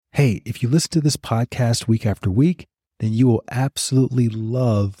Hey, if you listen to this podcast week after week, then you will absolutely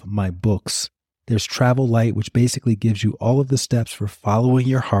love my books. There's Travel Light, which basically gives you all of the steps for following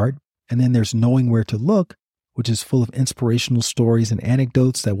your heart. And then there's Knowing Where to Look, which is full of inspirational stories and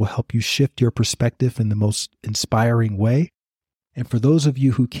anecdotes that will help you shift your perspective in the most inspiring way. And for those of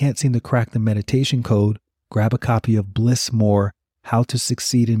you who can't seem to crack the meditation code, grab a copy of Bliss More, How to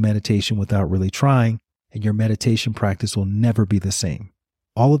Succeed in Meditation Without Really Trying, and your meditation practice will never be the same.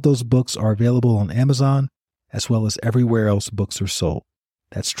 All of those books are available on Amazon, as well as everywhere else books are sold.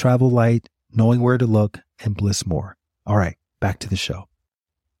 That's Travel Light, Knowing Where to Look, and Bliss More. All right, back to the show.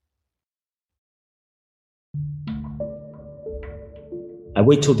 I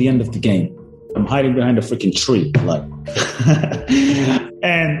wait till the end of the game. I'm hiding behind a freaking tree, like,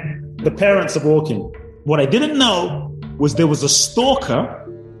 and the parents are walking. What I didn't know was there was a stalker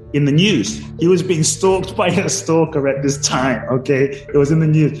in the news. He was being stalked by a stalker at this time, okay? It was in the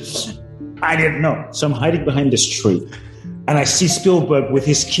news. I didn't know. So I'm hiding behind this tree. And I see Spielberg with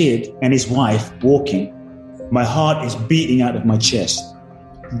his kid and his wife walking. My heart is beating out of my chest.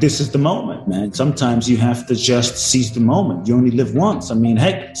 This is the moment, man. Sometimes you have to just seize the moment. You only live once. I mean,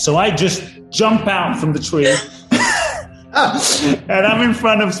 heck. So I just jump out from the tree. And I'm in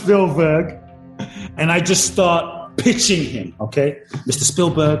front of Spielberg. And I just start pitching him, okay? Mr.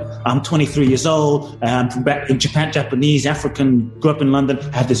 Spielberg, I'm 23 years old. I'm from back in Japan, Japanese, African, grew up in London.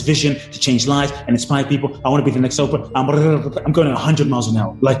 I have this vision to change lives and inspire people. I want to be the next Oprah. I'm going at 100 miles an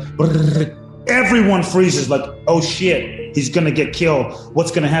hour. Like, everyone freezes like, oh shit, he's going to get killed. What's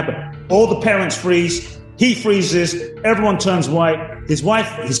going to happen? All the parents freeze. He freezes. Everyone turns white. His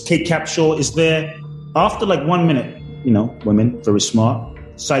wife, his Kate Capshaw, is there. After like 1 minute, you know, women, very smart,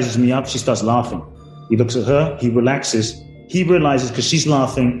 sizes me up. She starts laughing. He looks at her, he relaxes. He realizes, because she's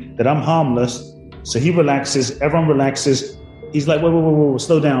laughing, that I'm harmless. So he relaxes, everyone relaxes. He's like, whoa,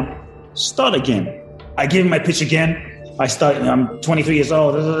 slow down. Start again. I give him my pitch again. I'm 23 years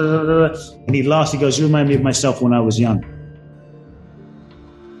old. And he laughs, he goes, you remind me of myself when I was young.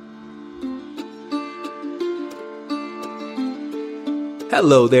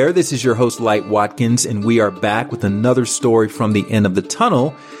 Hello there, this is your host, Light Watkins, and we are back with another story from the end of the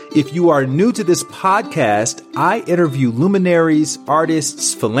tunnel. If you are new to this podcast, I interview luminaries,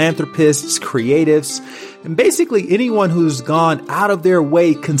 artists, philanthropists, creatives, and basically anyone who's gone out of their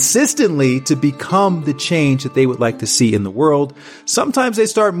way consistently to become the change that they would like to see in the world. Sometimes they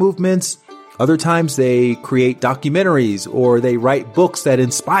start movements. Other times they create documentaries or they write books that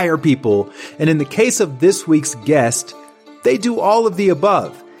inspire people. And in the case of this week's guest, they do all of the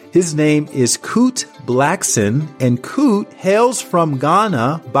above. His name is Kute Blackson, and Kute hails from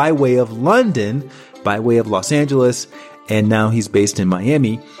Ghana by way of London, by way of Los Angeles, and now he's based in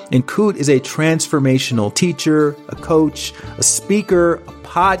Miami. And Kute is a transformational teacher, a coach, a speaker, a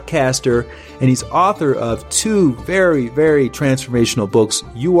podcaster, and he's author of two very, very transformational books,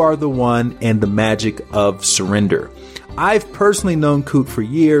 You Are the One and The Magic of Surrender. I've personally known Kute for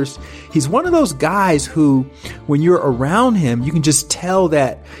years. He's one of those guys who, when you're around him, you can just tell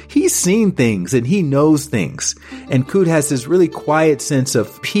that he's seen things and he knows things. And Kute has this really quiet sense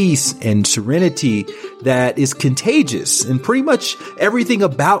of peace and serenity that is contagious. And pretty much everything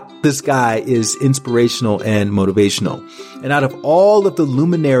about this guy is inspirational and motivational. And out of all of the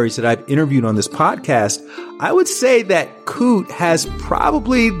luminaries that I've interviewed on this podcast, I would say that Kute has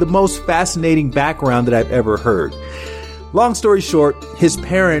probably the most fascinating background that I've ever heard. Long story short, his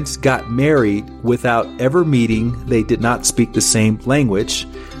parents got married without ever meeting. They did not speak the same language.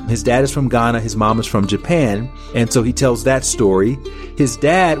 His dad is from Ghana, his mom is from Japan, and so he tells that story. His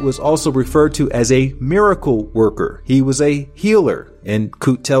dad was also referred to as a miracle worker. He was a healer, and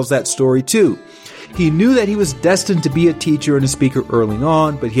Kute tells that story too. He knew that he was destined to be a teacher and a speaker early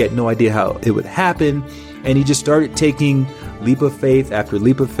on, but he had no idea how it would happen, and he just started taking leap of faith after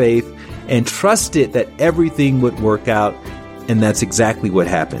leap of faith, and trusted that everything would work out, and that's exactly what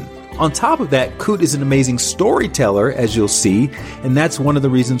happened. On top of that, Kute is an amazing storyteller, as you'll see, and that's one of the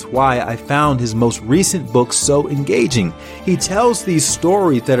reasons why I found his most recent book so engaging. He tells these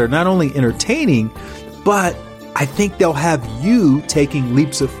stories that are not only entertaining, but I think they'll have you taking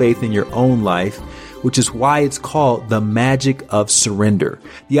leaps of faith in your own life, which is why it's called The Magic of Surrender.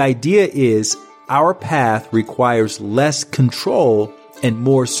 The idea is our path requires less control and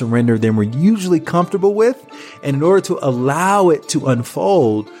more surrender than we're usually comfortable with. And in order to allow it to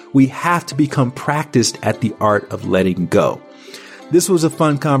unfold, we have to become practiced at the art of letting go. This was a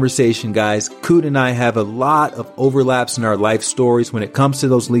fun conversation, guys. Kute and I have a lot of overlaps in our life stories when it comes to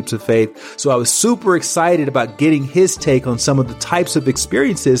those leaps of faith. So I was super excited about getting his take on some of the types of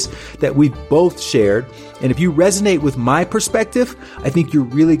experiences that we've both shared. And if you resonate with my perspective, I think you're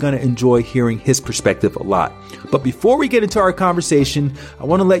really going to enjoy hearing his perspective a lot. But before we get into our conversation, I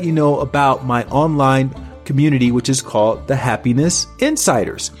want to let you know about my online community, which is called the Happiness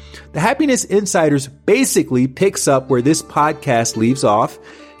Insiders. The Happiness Insiders basically picks up where this podcast leaves off,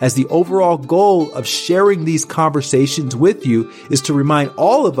 as the overall goal of sharing these conversations with you is to remind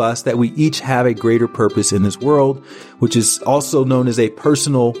all of us that we each have a greater purpose in this world, which is also known as a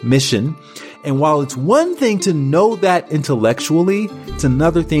personal mission. And while it's one thing to know that intellectually, it's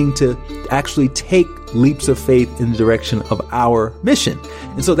another thing to actually take leaps of faith in the direction of our mission.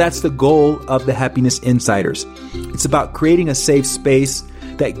 And so that's the goal of the Happiness Insiders. It's about creating a safe space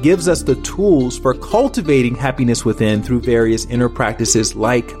that gives us the tools for cultivating happiness within through various inner practices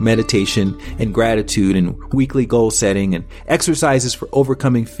like meditation and gratitude and weekly goal setting and exercises for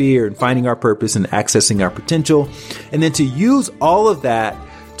overcoming fear and finding our purpose and accessing our potential. And then to use all of that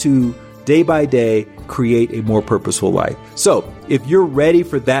to day by day create a more purposeful life. So if you're ready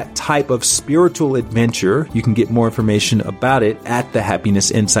for that type of spiritual adventure, you can get more information about it at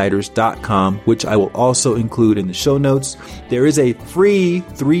thehappinessinsiders.com, which I will also include in the show notes. There is a free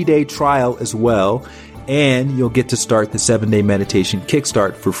 3-day trial as well, and you'll get to start the 7-day meditation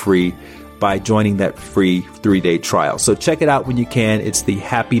kickstart for free by joining that free 3-day trial. So check it out when you can. It's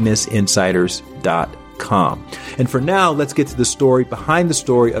thehappinessinsiders.com. And for now, let's get to the story behind the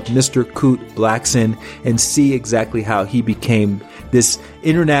story of Mr. Kute Blackson and see exactly how he became this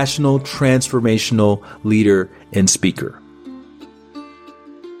international transformational leader and speaker.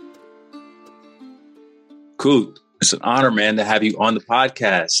 Kute, it's an honor, man, to have you on the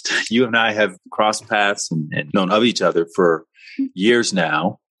podcast. You and I have crossed paths and known of each other for years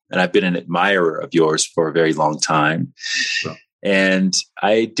now, and I've been an admirer of yours for a very long time. And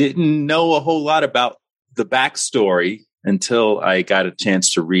I didn't know a whole lot about the backstory until I got a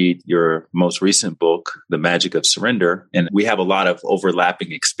chance to read your most recent book, The Magic of Surrender. And we have a lot of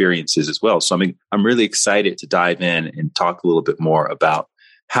overlapping experiences as well. So I'm really excited to dive in and talk a little bit more about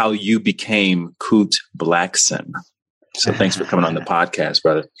how you became Kute Blackson. So thanks for coming on the podcast,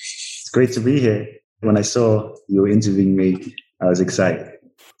 brother. It's great to be here. When I saw you were interviewing me, I was excited.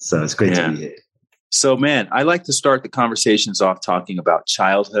 So it's great to be here. So, man, I like to start the conversations off talking about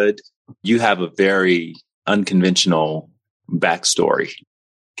childhood. You have a very unconventional backstory.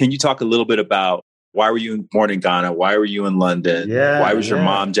 Can you talk a little bit about why were you born in Ghana? Why were you in London? Why was your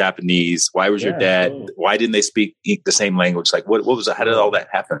mom Japanese? Why was your dad? Why didn't they speak the same language? Like, what was it? How did all that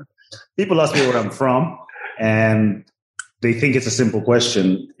happen? People ask me where I'm from, and they think it's a simple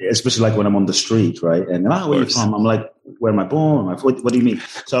question, especially like when I'm on the street, right? And where are you from? I'm like, where am I born? What do you mean?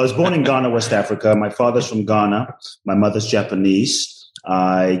 So I was born in Ghana, West Africa. My father's from Ghana. My mother's Japanese.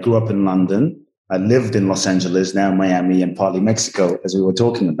 I grew up in London. I lived in Los Angeles, now Miami, and partly Mexico, as we were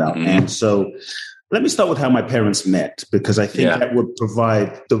talking about. Mm-hmm. And so let me start with how my parents met, because I think that would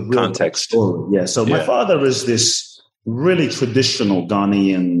provide the real context story. Yeah. So my father is this really traditional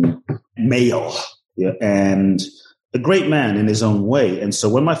Ghanaian male, and a great man in his own way. And so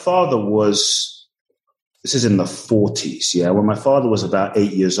when my father was, this is in the 40s, when my father was about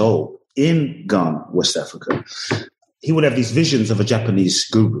 8 years old in Ghana, West Africa, he would have these visions of a Japanese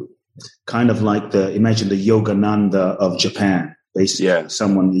guru, kind of like imagine the Yogananda of Japan, basically.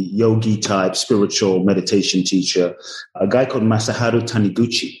 Someone, yogi type, spiritual meditation teacher, a guy called Masaharu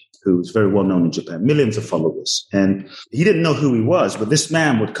Taniguchi, who's very well known in Japan, millions of followers. And he didn't know who he was, but this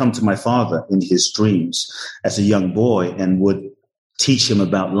man would come to my father in his dreams as a young boy and would teach him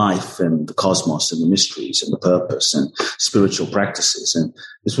about life and the cosmos and the mysteries and the purpose and spiritual practices. And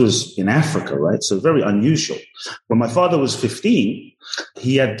this was in Africa, right? So very unusual. When my father was 15,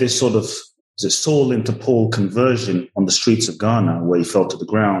 he had this sort of soul into Paul conversion on the streets of Ghana, where he fell to the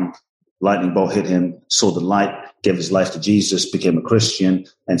ground, lightning bolt hit him, saw the light, gave his life to Jesus, became a Christian,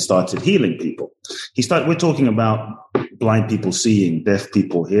 and started healing people. We're talking about blind people seeing, deaf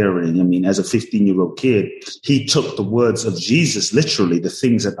people hearing. I mean, as a 15-year-old kid, he took the words of Jesus, literally, the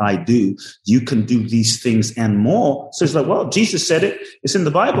things that I do, you can do these things and more. So he's like, well, Jesus said it. It's in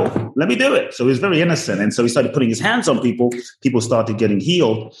the Bible. Let me do it. So he was very innocent. And so he started putting his hands on people. People started getting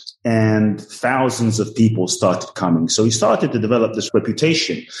healed, and thousands of people started coming. So he started to develop this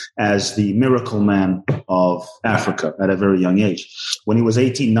reputation as the miracle man of Africa at a very young age. When he was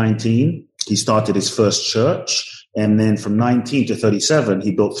 18, 19, he started his first church. And then from 19 to 37,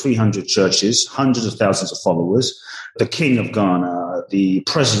 he built 300 churches, hundreds of thousands of followers. The king of Ghana, the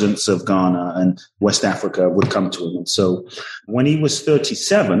presidents of Ghana and West Africa would come to him. And so when he was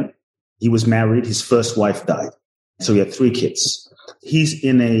 37, he was married. His first wife died. So he had 3 kids. He's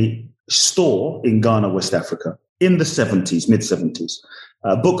in a store in Ghana, West Africa, in the 70s, mid-70s.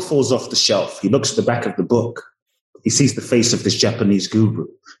 A book falls off the shelf. He looks at the back of the book. He sees the face of this Japanese guru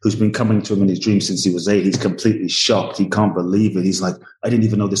who's been coming to him in his dreams since he was 8. He's completely shocked. He can't believe it. He's like, I didn't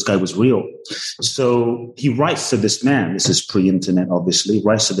even know this guy was real. So he writes to this man. This is pre-internet, obviously.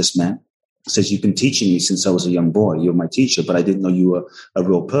 Writes to this man. Says, you've been teaching me since I was a young boy. You're my teacher, but I didn't know you were a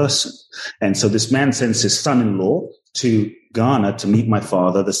real person. And so this man sends his son-in-law to Ghana to meet my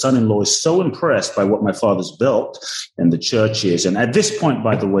father. The son-in-law is so impressed by what my father's built and the churches. And at this point,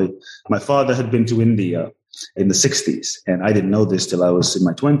 by the way, my father had been to India in the 60s. And I didn't know this till I was in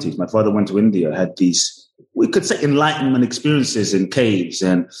my 20s. My father went to India, had these, we could say, enlightenment experiences in caves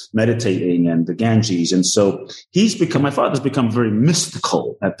and meditating and the Ganges. And so my father's become very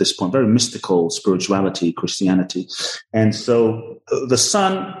mystical at this point, very mystical spirituality, Christianity. And so the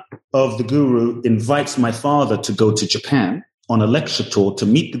son of the guru invites my father to go to Japan on a lecture tour to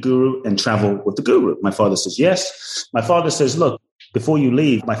meet the guru and travel with the guru. My father says, yes. My father says, look, before you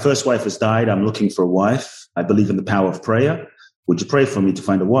leave, my first wife has died. I'm looking for a wife. I believe in the power of prayer. Would you pray for me to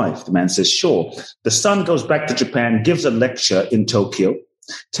find a wife? The man says, sure. The son goes back to Japan, gives a lecture in Tokyo,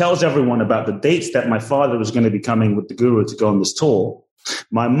 tells everyone about the dates that my father was going to be coming with the guru to go on this tour.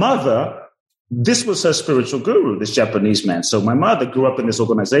 My mother, this was her spiritual guru, this Japanese man. So my mother grew up in this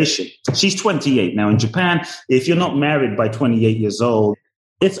organization. She's 28. Now in Japan, if you're not married by 28 years old,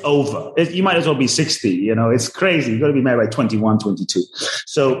 it's over. You might as well be 60. It's crazy. You've got to be married by 21, 22.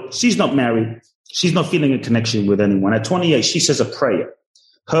 So she's not married. She's not feeling a connection with anyone. At 28, she says a prayer.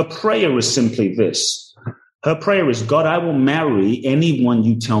 Her prayer is simply this. Her prayer is, God, I will marry anyone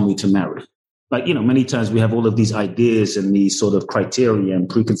you tell me to marry. Like, many times we have all of these ideas and these sort of criteria and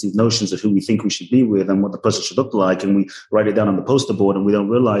preconceived notions of who we think we should be with and what the person should look like. And we write it down on the poster board and we don't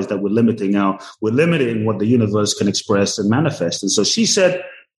realize that we're limiting what the universe can express and manifest. And so she said,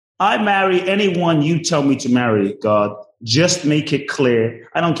 I marry anyone you tell me to marry, God. Just make it clear.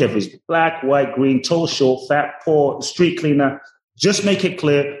 I don't care if it's black, white, green, tall, short, fat, poor, street cleaner. Just make it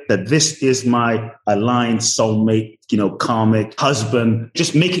clear that this is my aligned soulmate, karmic husband.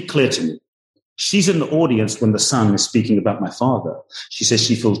 Just make it clear to me. She's in the audience when the son is speaking about my father. She says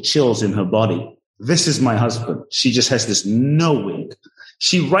she feels chills in her body. This is my husband. She just has this knowing.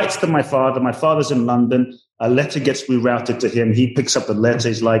 She writes to my father. My father's in London. A letter gets rerouted to him. He picks up the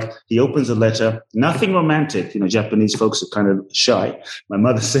letter. He opens the letter. Nothing romantic. Japanese folks are kind of shy. My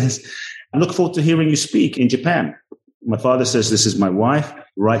mother says, I look forward to hearing you speak in Japan. My father says, this is my wife,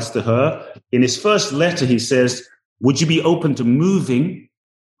 writes to her. In his first letter, he says, would you be open to moving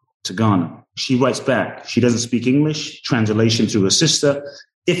to Ghana? She writes back. She doesn't speak English. Translation through her sister.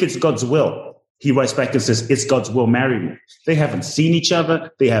 If it's God's will. He writes back and says, it's God's will, marry me. They haven't seen each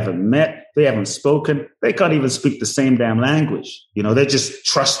other. They haven't met. They haven't spoken. They can't even speak the same damn language. They're just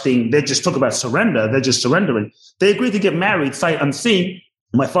trusting. They just talk about surrender. They're just surrendering. They agree to get married, sight unseen.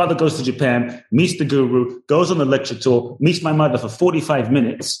 My father goes to Japan, meets the guru, goes on the lecture tour, meets my mother for 45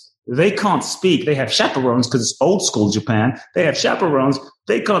 minutes. They can't speak. They have chaperones because it's old school Japan. They have chaperones.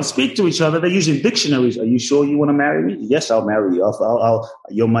 They can't speak to each other. They're using dictionaries. Are you sure you want to marry me? Yes, I'll marry you.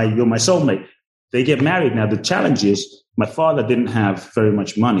 You're my soulmate. They get married. Now, the challenge is my father didn't have very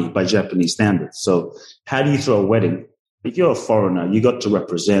much money by Japanese standards. So how do you throw a wedding? If you're a foreigner, you got to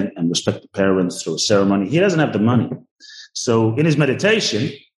represent and respect the parents through a ceremony. He doesn't have the money. So in his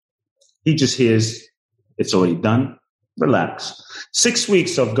meditation, he just hears, it's already done. Relax. 6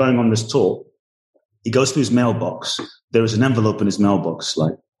 weeks of going on this tour, he goes to his mailbox. There is an envelope in his mailbox.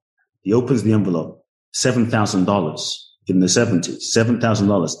 He opens the envelope, $7,000 in the 70s,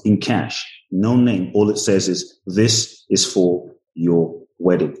 $7,000 in cash. No name. All it says is, this is for your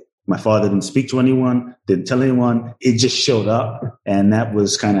wedding. My father didn't speak to anyone, didn't tell anyone. It just showed up. And that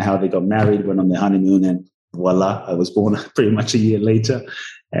was kind of how they got married, went on their honeymoon, and voila, I was born pretty much a year later.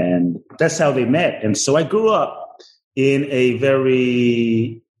 And that's how they met. And so I grew up in a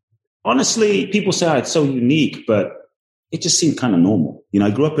very, honestly, people say, it's so unique, but it just seemed kind of normal.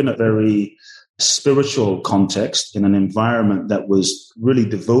 I grew up in a very spiritual context, in an environment that was really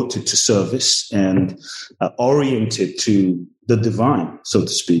devoted to service and oriented to the divine, so to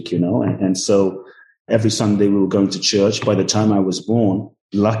speak, and so every Sunday we were going to church. By the time I was born,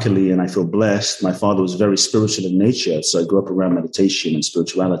 luckily, and I feel blessed, my father was very spiritual in nature. So I grew up around meditation and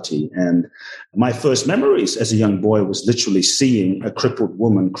spirituality. And my first memories as a young boy was literally seeing a crippled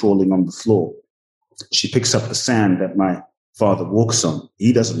woman crawling on the floor. She picks up the sand that my father walks on.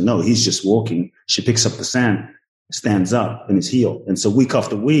 He doesn't know. He's just walking. She picks up the sand stands up and is healed. And so week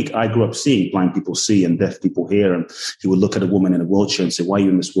after week, I grew up seeing blind people see and deaf people hear. And he would look at a woman in a wheelchair and say, why are you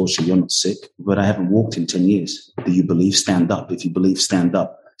in this wheelchair? You're not sick. But I haven't walked in 10 years. Do you believe? Stand up. If you believe, stand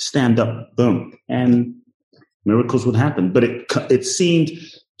up. Stand up. Boom. And miracles would happen. But it seemed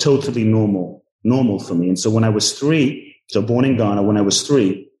totally normal for me. And so when I was 3, so born in Ghana, when I was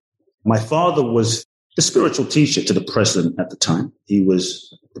 3, my father was the spiritual teacher to the president at the time. He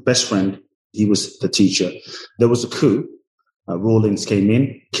was the best friend. He was the teacher. There was a coup. Rawlings came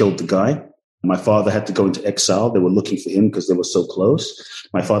in, killed the guy. My father had to go into exile. They were looking for him because they were so close.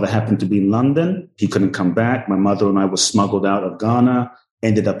 My father happened to be in London. He couldn't come back. My mother and I were smuggled out of Ghana,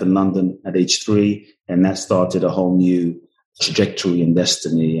 ended up in London at age 3, and that started a whole new trajectory and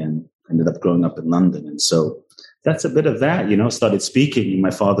destiny, and ended up growing up in London. And so that's a bit of that, started speaking in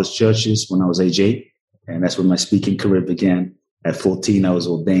my father's churches when I was age 8, and that's when my speaking career began. At 14, I was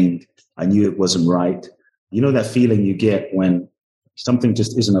ordained. I knew it wasn't right. You know that feeling you get when something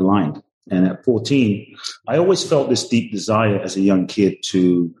just isn't aligned. And at 14, I always felt this deep desire as a young kid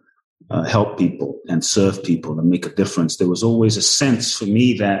to help people and serve people and make a difference. There was always a sense for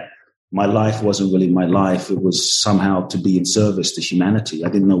me that my life wasn't really my life. It was somehow to be in service to humanity. I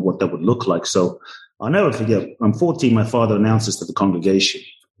didn't know what that would look like. So I'll never forget, I'm 14, my father announces to the congregation,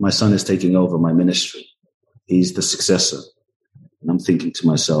 my son is taking over my ministry. He's the successor. And I'm thinking to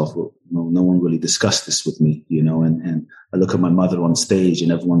myself, well, no one really discussed this with me, and I look at my mother on stage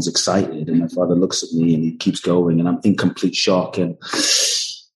and everyone's excited. And my father looks at me and he keeps going and I'm in complete shock. And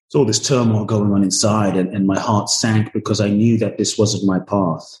there's all this turmoil going on inside. And my heart sank because I knew that this wasn't my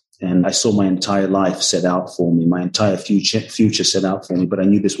path. And I saw my entire life set out for me, my entire future set out for me. But I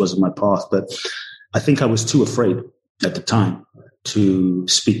knew this wasn't my path. But I think I was too afraid at the time to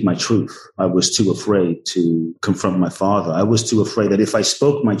speak my truth. I was too afraid to confront my father. I was too afraid that if I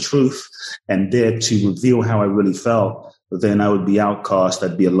spoke my truth and dared to reveal how I really felt, then I would be outcast,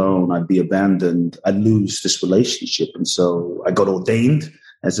 I'd be alone, I'd be abandoned, I'd lose this relationship. And so I got ordained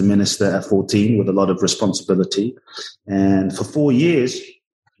as a minister at 14 with a lot of responsibility. And for 4 years,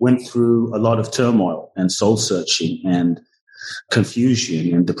 went through a lot of turmoil and soul searching and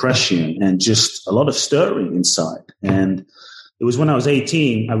confusion and depression and just a lot of stirring inside. And it was when I was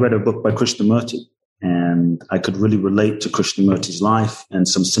 18, I read a book by Krishnamurti, and I could really relate to Krishnamurti's life and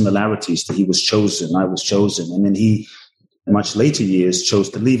some similarities that he was chosen, I was chosen. And then he, in much later years, chose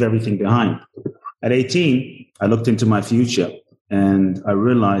to leave everything behind. At 18, I looked into my future and I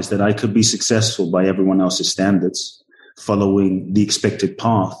realized that I could be successful by everyone else's standards, following the expected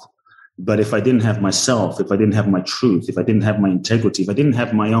path. But if I didn't have myself, if I didn't have my truth, if I didn't have my integrity, if I didn't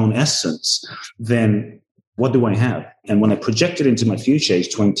have my own essence, then what do I have? And when I projected into my future,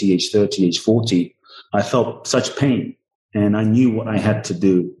 age 20, age 30, age 40, I felt such pain and I knew what I had to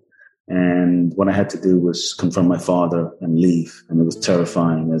do. And what I had to do was confront my father and leave. And it was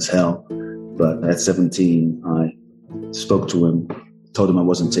terrifying as hell. But at 17, I spoke to him, told him I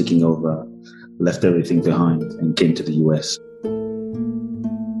wasn't taking over, left everything behind and came to the US.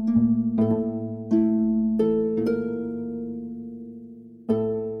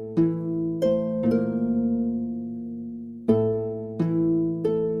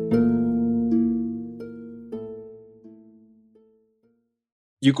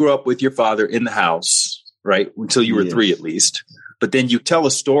 You grew up with your father in the house, right? Until you were 3 at least. But then you tell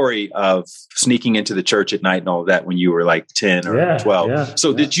a story of sneaking into the church at night and all of that when you were like 10 or 12.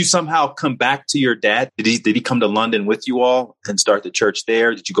 So did you somehow come back to your dad? Did he come to London with you all and start the church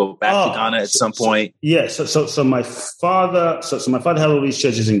there? Did you go back to Ghana at some point? So my father had all these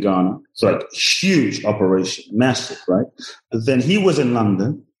churches in Ghana. So like huge operation, massive, right? But then he was in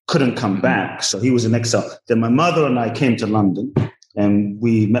London, couldn't come back. So he was in exile. Then my mother and I came to London. And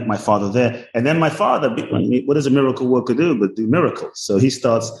we met my father there. And then my father, what does a miracle worker do but do miracles? So he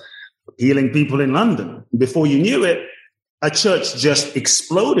starts healing people in London. Before you knew it, a church just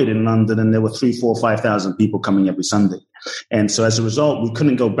exploded in London and there were 3,000, 4,000, 5,000 people coming every Sunday. And so as a result, we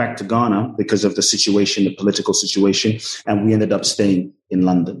couldn't go back to Ghana because of the situation, the political situation. And we ended up staying in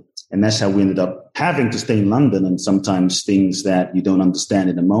London. And that's how we ended up having to stay in London. And sometimes things that you don't understand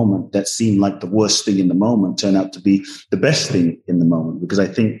in the moment that seem like the worst thing in the moment turn out to be the best thing in the moment. Because I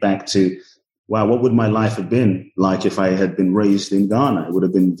think back to, wow, what would my life have been like if I had been raised in Ghana? It would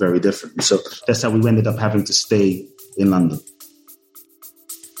have been very different. So that's how we ended up having to stay in London.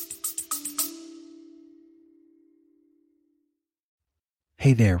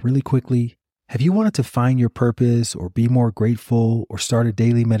 Hey there, really quickly. Have you wanted to find your purpose or be more grateful or start a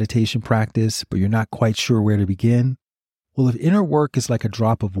daily meditation practice, but you're not quite sure where to begin? Well, if inner work is like a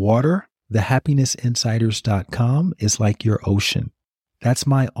drop of water, thehappinessinsiders.com is like your ocean. That's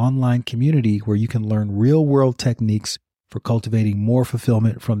my online community where you can learn real-world techniques for cultivating more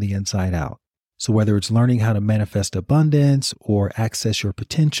fulfillment from the inside out. So whether it's learning how to manifest abundance or access your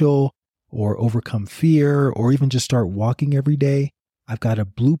potential or overcome fear or even just start walking every day, I've got a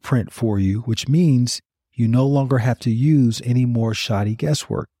blueprint for you, which means you no longer have to use any more shoddy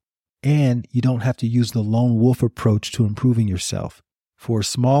guesswork. And you don't have to use the lone wolf approach to improving yourself. For a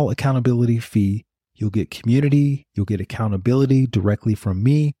small accountability fee, you'll get community, you'll get accountability directly from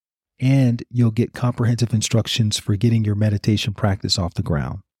me, and you'll get comprehensive instructions for getting your meditation practice off the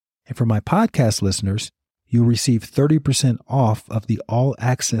ground. And for my podcast listeners, you'll receive 30% off of the All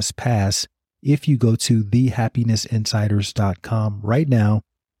Access Pass if you go to thehappinessinsiders.com right now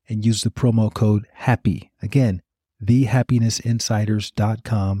and use the promo code HAPPY. Again,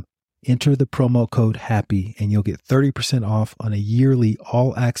 thehappinessinsiders.com. Enter the promo code HAPPY and you'll get 30% off on a yearly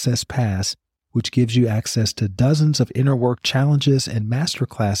All Access Pass, which gives you access to dozens of inner work challenges and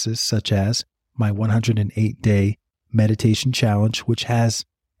masterclasses, such as my 108-day meditation challenge, which has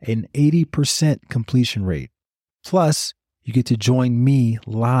an 80% completion rate. Plus, you get to join me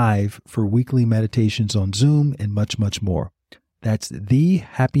live for weekly meditations on Zoom and much, much more. That's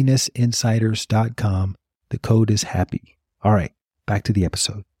thehappinessinsiders.com. The code is HAPPY. All right, back to the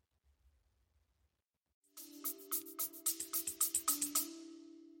episode.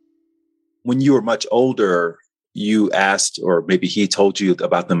 When you were much older, you asked, or maybe he told you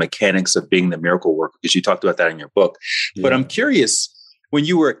about the mechanics of being the miracle worker, because you talked about that in your book. Yeah. But I'm curious, when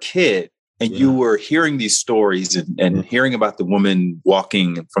you were a kid and you were hearing these stories and hearing about the woman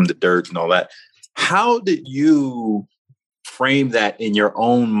walking from the dirt and all that, how did you frame that in your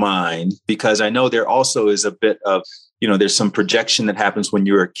own mind? Because I know there also is a bit of, there's some projection that happens when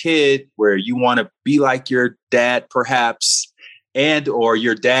you're a kid where you want to be like your dad, perhaps, and or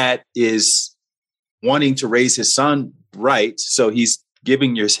your dad is wanting to raise his son right. So he's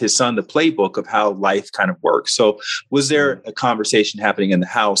giving his son the playbook of how life kind of works. So was there a conversation happening in the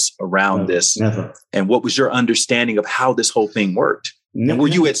house around this? Never. And what was your understanding of how this whole thing worked? And were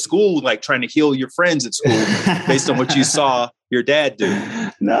you at school, like trying to heal your friends at school based on what you saw your dad do?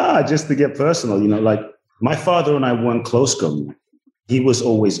 No, just to get personal, like my father and I weren't close growing up. He was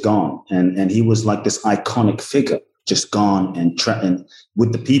always gone. And he was like this iconic figure, just gone and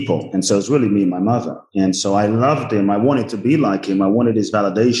with the people. And so it's really me and my mother. And so I loved him. I wanted to be like him. I wanted his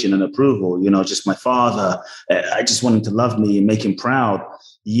validation and approval, just my father. I just wanted him to love me and make him proud.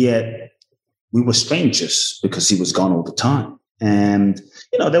 Yet we were strangers because he was gone all the time. And,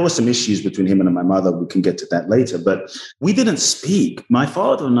 there were some issues between him and my mother. We can get to that later, but we didn't speak. My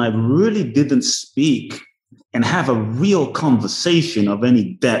father and I really didn't speak and have a real conversation of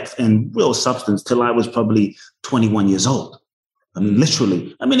any depth and real substance till I was probably 21 years old. I mean,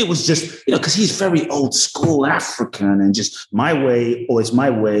 literally. I mean, it was just, because he's very old school African and just my way or it's my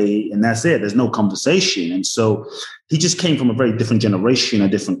way. And that's it. There's no conversation. And so he just came from a very different generation, a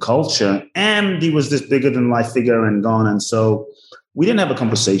different culture. And he was this bigger than life figure and gone. And so we didn't have a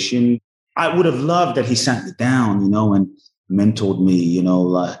conversation. I would have loved that he sat me down, and mentored me,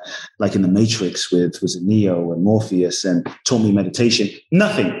 like in the Matrix was it Neo and Morpheus, and taught me meditation.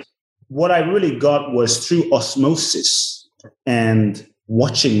 Nothing. What I really got was through osmosis and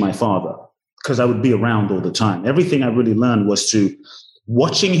watching my father, because I would be around all the time. Everything I really learned was through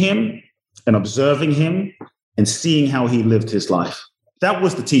watching him and observing him and seeing how he lived his life. That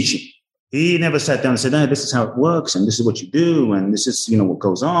was the teaching. He never sat down and said, "Hey, this is how it works, and this is what you do, and this is, what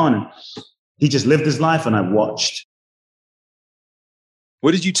goes on." And he just lived his life, and I watched.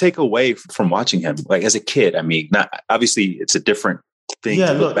 What did you take away from watching him? Like as a kid, I mean, obviously it's a different thing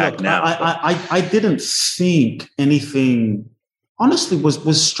to look back now. I didn't think anything, honestly,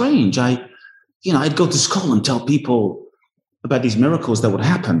 was strange. I'd go to school and tell people about these miracles that would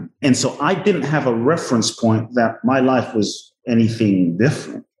happen. And so I didn't have a reference point that my life was anything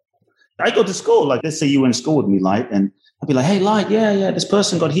different. I go to school, like let's say you were in school with me, Light, and I'd be like, "Hey, Light, yeah, this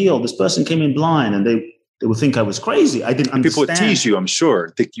person got healed. This person came in blind," and they would think I was crazy. I didn't understand. People would tease you, I'm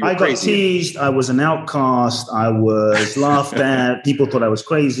sure. Think you were crazy. I got teased. I was an outcast. I was laughed at. People thought I was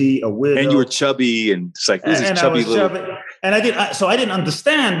crazy, a weirdo. And you were chubby, and it's like, this is chubby little. Chubby. And I didn't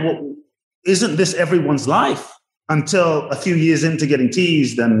understand, isn't this everyone's life? Until a few years into getting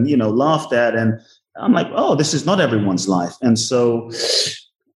teased and, laughed at. And I'm like, oh, this is not everyone's life. And so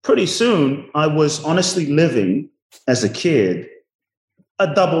pretty soon I was honestly living as a kid,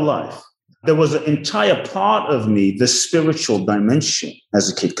 a double life. There was an entire part of me, the spiritual dimension as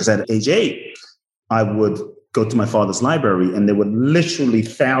a kid, because at age 8, I would go to my father's library and there were literally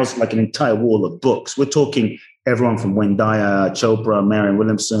thousands, like an entire wall of books. We're talking everyone from Wayne Dyer, Chopra, Marianne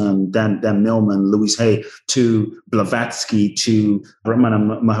Williamson, Dan Millman, Louise Hay, to Blavatsky, to Brahmana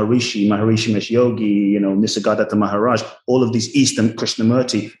Maharishi Mahesh Yogi, Nisargadatta Maharaj, all of these Eastern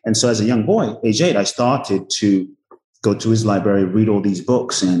Krishnamurti. And so as a young boy, age 8, I started to go to his library, read all these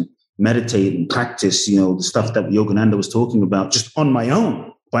books and meditate and practice, the stuff that Yogananda was talking about just on my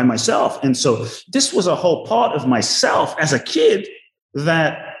own, by myself. And so this was a whole part of myself as a kid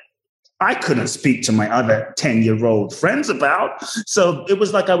that I couldn't speak to my other 10-year-old friends about. So it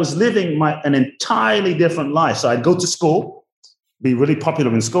was like I was living an entirely different life. So I'd go to school, be really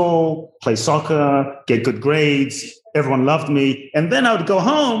popular in school, play soccer, get good grades. Everyone loved me. And then I would go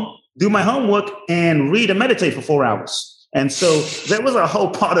home, do my homework, and read and meditate for 4 hours. And so there was a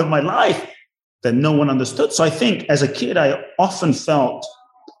whole part of my life that no one understood. So I think as a kid, I often felt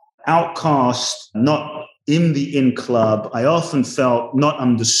outcast, not in the in club. I often felt not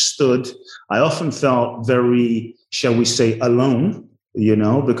understood. I often felt very, shall we say, alone,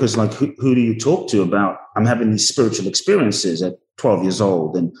 because like, who do you talk to about, I'm having these spiritual experiences at 12 years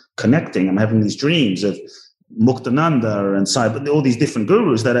old and connecting. I'm having these dreams of Muktananda and Sai, but all these different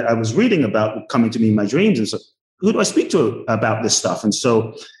gurus that I was reading about coming to me in my dreams. And so who do I speak to about this stuff? And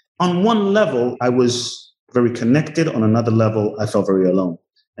so on one level, I was very connected. On another level, I felt very alone.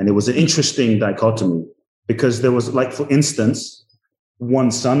 And it was an interesting dichotomy. Because there was, like, for instance, one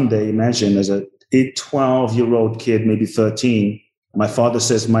Sunday, imagine as a 12-year-old kid, maybe 13, my father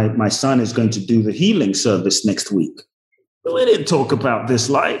says, my son is going to do the healing service next week. We didn't talk about this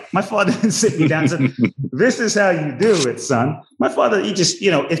light. My father didn't sit me down and say, this is how you do it, son. My father, he just,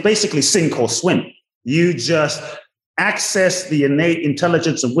 it's basically sink or swim. You just access the innate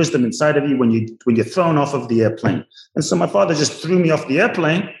intelligence and wisdom inside of you when you're thrown off of the airplane. And so my father just threw me off the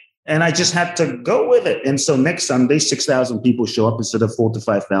airplane. And I just had to go with it. And so next Sunday, 6,000 people show up instead of 4,000 to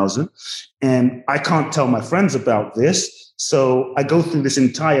 5,000. And I can't tell my friends about this. So I go through this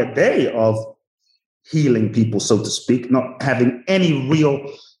entire day of healing people, so to speak, not having any real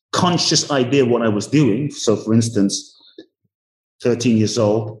conscious idea what I was doing. So for instance, 13 years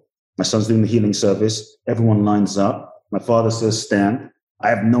old, my son's doing the healing service. Everyone lines up. My father says, stand. I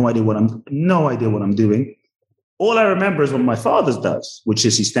have no idea what I'm doing. All I remember is what my father does, which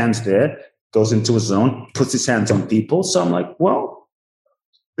is he stands there, goes into a zone, puts his hands on people. So I'm like, well,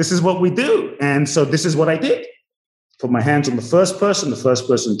 this is what we do. And so this is what I did. Put my hands on the first person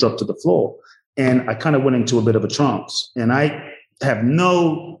dropped to the floor. And I kind of went into a bit of a trance. And I have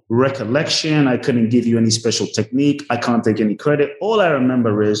no recollection. I couldn't give you any special technique. I can't take any credit. All I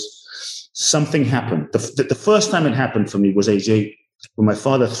remember is something happened. The first time it happened for me was age 8, when my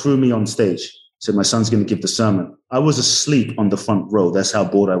father threw me on stage. Said, my son's going to give the sermon. I was asleep on the front row. That's how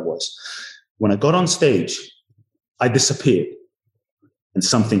bored I was. When I got on stage, I disappeared and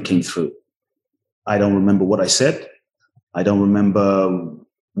something came through. I don't remember what I said. I don't remember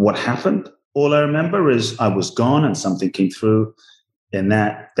what happened. All I remember is I was gone and something came through. And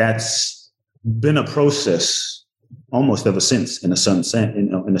that's been a process almost ever since in a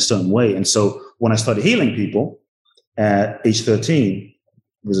certain way. And so when I started healing people at age 13,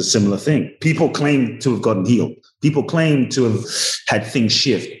 it was a similar thing. People claim to have gotten healed. People claim to have had things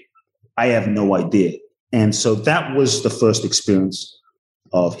shift. I have no idea. And so that was the first experience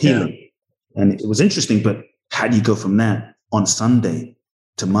of healing. Yeah. And it was interesting, but how do you go from that on Sunday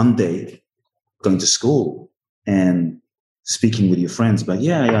to Monday, going to school and speaking with your friends about,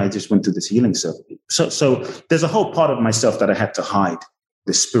 I just went through this healing stuff. So there's a whole part of myself that I had to hide,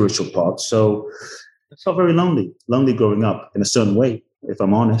 the spiritual part. So I felt very lonely growing up in a certain way, if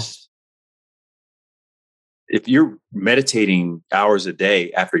I'm honest. If you're meditating hours a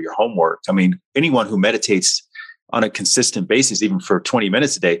day after your homework, I mean, anyone who meditates on a consistent basis, even for 20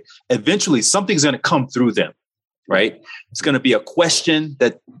 minutes a day, eventually something's going to come through them, right? It's going to be a question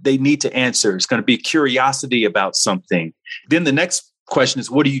that they need to answer. It's going to be curiosity about something. Then the next question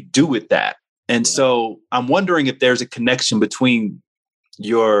is, what do you do with that? And so I'm wondering if there's a connection between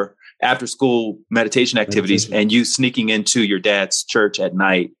your after school meditation activities and you sneaking into your dad's church at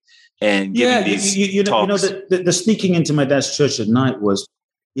night and giving these talks. The sneaking into my dad's church at night was,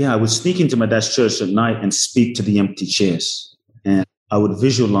 I would sneak into my dad's church at night and speak to the empty chairs. And I would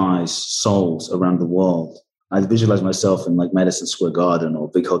visualize souls around the world. I'd visualize myself in like Madison Square Garden or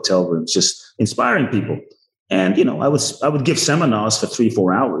big hotel rooms, just inspiring people. And, I would give seminars for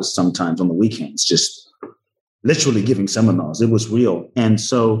 3-4 hours sometimes on the weekends, just literally giving seminars. It was real. And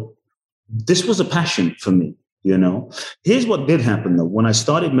so this was a passion for me, Here's what did happen, though. When I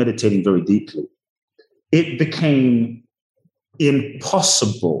started meditating very deeply, it became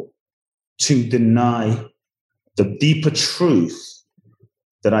impossible to deny the deeper truth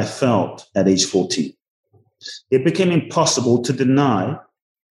that I felt at age 14. it became impossible to deny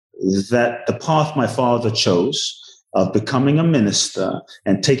that the path my father chose of becoming a minister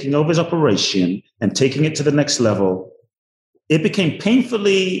and taking over his operation and taking it to the next level, it became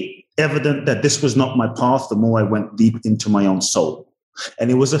painfully evident that this was not my path the more I went deep into my own soul. And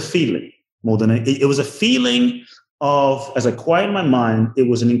it was a feeling more than it was a feeling of, as I quiet my mind, it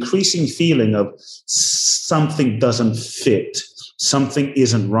was an increasing feeling of something doesn't fit. Something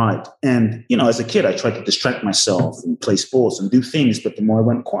isn't right. And, you know, as a kid, I tried to distract myself and play sports and do things. But the more I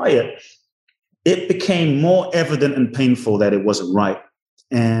went quiet, it became more evident and painful that it wasn't right.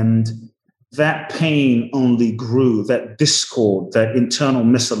 And that pain only grew, that discord, that internal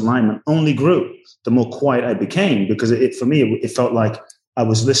misalignment only grew the more quiet I became, because for me, it felt like I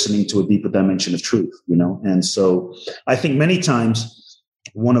was listening to a deeper dimension of truth, you know? And so I think many times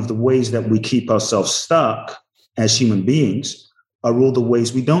one of the ways that we keep ourselves stuck as human beings are all the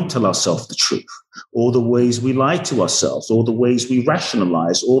ways we don't tell ourselves the truth, all the ways we lie to ourselves, all the ways we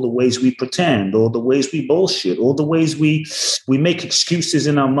rationalize, all the ways we pretend, all the ways we bullshit, all the ways we make excuses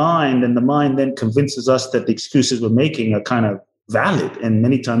in our mind, and the mind then convinces us that the excuses we're making are kind of valid, and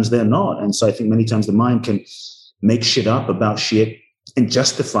many times they're not. And so I think many times the mind can make shit up about shit and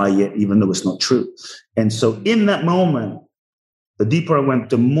justify it even though it's not true. And so in that moment, the deeper I went,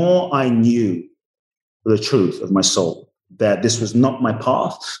 the more I knew the truth of my soul, that this was not my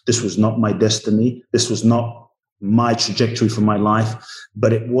path, this was not my destiny, this was not my trajectory for my life,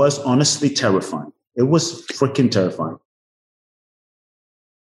 but it was honestly terrifying. It was freaking terrifying.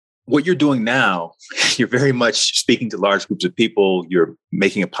 What you're doing now, you're very much speaking to large groups of people, you're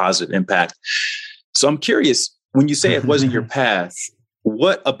making a positive impact. So I'm curious, when you say it wasn't your path,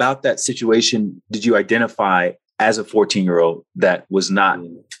 what about that situation did you identify as a 14-year-old that was not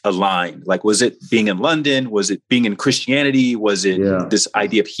aligned? Like, was it being in London? Was it being in Christianity? Was it this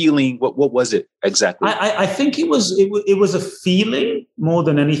idea of healing? What was it exactly? I think it was a feeling more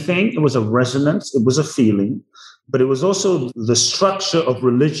than anything. It was a resonance. It was a feeling, but it was also the structure of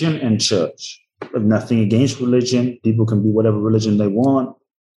religion and church. I have nothing against religion. People can be whatever religion they want.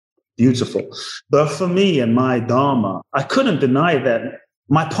 Beautiful. But for me and my Dharma, I couldn't deny that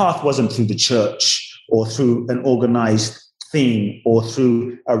my path wasn't through the church or through an organized thing or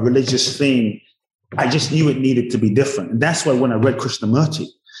through a religious thing. I just knew it needed to be different. And that's why when I read Krishnamurti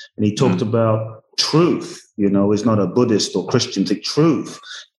and he talked about truth, you know, it's not a Buddhist or Christian thing, truth.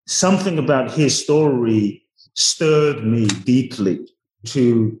 Something about his story stirred me deeply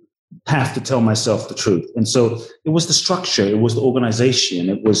to have to tell myself the truth. And so it was the structure, it was the organization,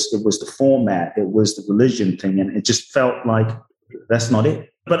 it was the format, it was the religion thing. And it just felt like that's not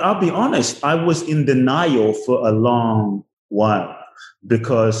it. But I'll be honest, I was in denial for a long while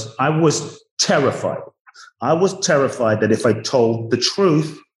because I was terrified. I was terrified that if I told the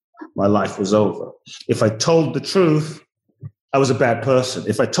truth, my life was over. If I told the truth, I was a bad person.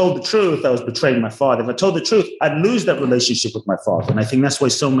 If I told the truth, I was betraying my father. If I told the truth, I'd lose that relationship with my father. And I think that's why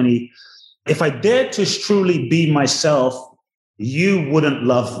so many, if I dared to truly be myself, you wouldn't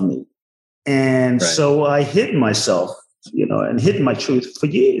love me. And so I hid myself, you know, and hid my truth for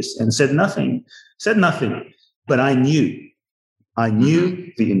years and said nothing. But I knew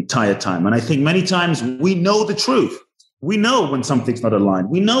the entire time. And I think many times we know the truth. We know when something's not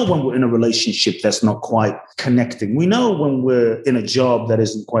aligned. We know when we're in a relationship that's not quite connecting. We know when we're in a job that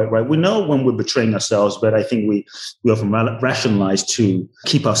isn't quite right. We know when we're betraying ourselves, but I think we often rationalize to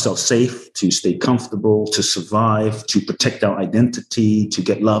keep ourselves safe, to stay comfortable, to survive, to protect our identity, to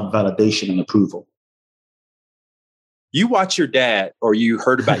get love, validation, and approval. You watch your dad, or you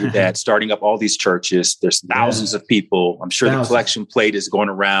heard about your dad starting up all these churches. There's thousands of people. I'm sure the collection plate is going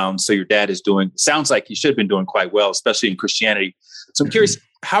around. So your dad is doing, sounds like he should have been doing quite well, especially in Christianity. So I'm curious,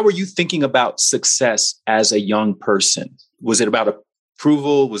 how were you thinking about success as a young person? Was it about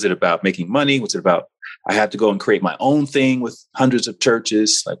approval? Was it about making money? Was it about, I have to go and create my own thing with hundreds of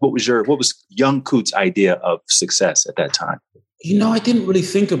churches? Like, what was young Kut's idea of success at that time? You know, I didn't really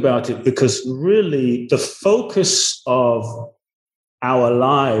think about it because really the focus of our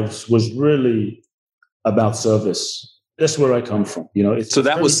lives was really about service. That's where I come from. You know, so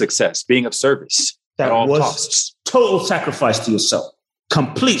that was success, being of service at all costs. Total sacrifice to yourself,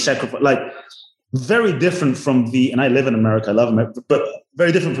 complete sacrifice, like very different from and I live in America, I love America, but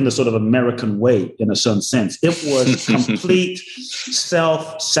very different from the sort of American way in a certain sense. It was complete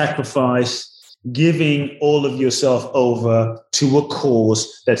self-sacrifice, giving all of yourself over to a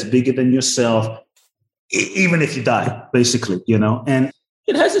cause that's bigger than yourself, even if you die, basically, you know, and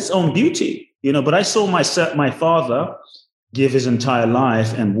it has its own beauty, you know, but I saw my father give his entire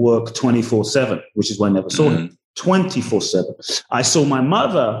life and work 24/7, which is why I never saw him 24/7. I saw my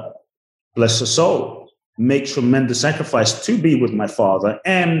mother, bless her soul, make tremendous sacrifice to be with my father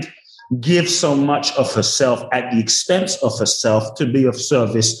and give so much of herself at the expense of herself to be of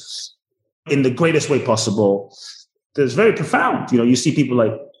service in the greatest way possible. That's very profound. You see people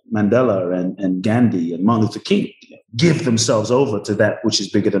like Mandela and Gandhi and Martin Luther King give themselves over to that which is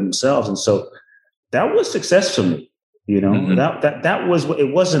bigger than themselves. And so that was success for me. That was what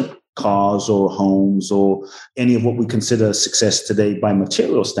it wasn't. Cars or homes or any of what we consider success today by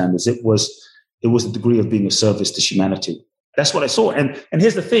material standards. It was the degree of being of service to humanity. That's what I saw. And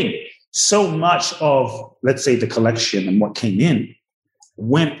here's the thing. So much of, let's say, the collection and what came in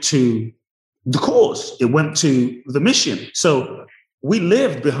went to the cause. It went to the mission. So we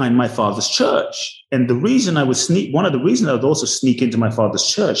lived behind my father's church. And the reason one of the reasons I would also sneak into my father's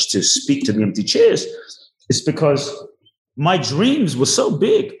church to speak to the empty chairs is because my dreams were so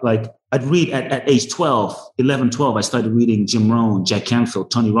big. Like I'd read at age 12, I started reading Jim Rohn, Jack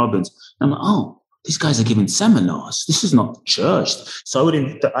Canfield, Tony Robbins. And I'm like, oh, these guys are giving seminars. This is not church. So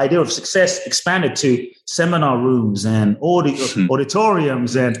the idea of success expanded to seminar rooms and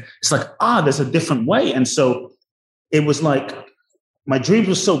auditoriums. And it's like, there's a different way. And so it was like my dreams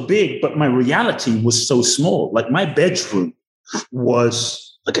were so big, but my reality was so small. Like my bedroom was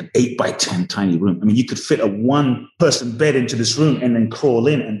like an 8x10 tiny room. I mean, you could fit a one-person bed into this room and then crawl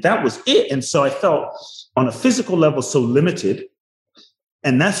in, and that was it. And so I felt on a physical level so limited.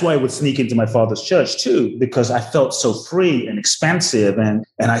 And that's why I would sneak into my father's church too, because I felt so free and expansive, and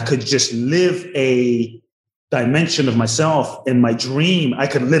I could just live a dimension of myself in my dream. I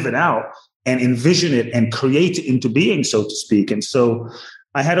could live it out and envision it and create it into being, so to speak. And so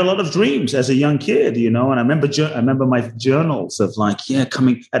I had a lot of dreams as a young kid, and I remember my journals of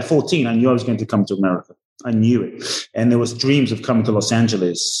coming at 14. I knew I was going to come to America. I knew it. And there was dreams of coming to Los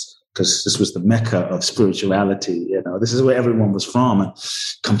Angeles because this was the Mecca of spirituality. This is where everyone was from, and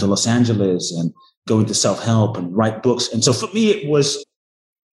come to Los Angeles and go into self-help and write books. And so for me, it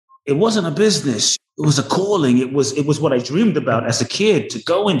wasn't a business. It was a calling. It was what I dreamed about as a kid, to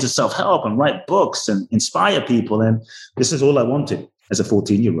go into self-help and write books and inspire people. And this is all I wanted as a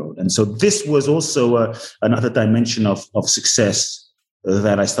 14-year-old. And so this was also another dimension of success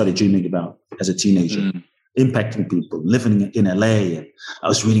that I started dreaming about as a teenager, impacting people, living in LA. And I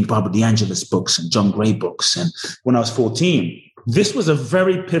was reading Barbara DeAngelis books and John Gray books. And when I was 14, this was a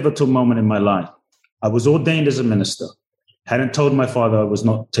very pivotal moment in my life. I was ordained as a minister, hadn't told my father I was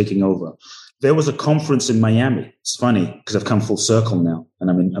not taking over. There was a conference in Miami. It's funny because I've come full circle now and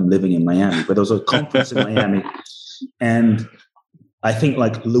I'm living in Miami, but there was a conference in Miami, and I think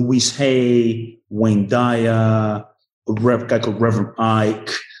like Louise Hay, Wayne Dyer, a guy called Reverend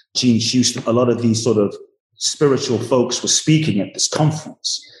Ike, Gene Houston, a lot of these sort of spiritual folks were speaking at this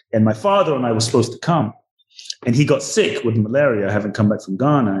conference. And my father and I were supposed to come. And he got sick with malaria, having come back from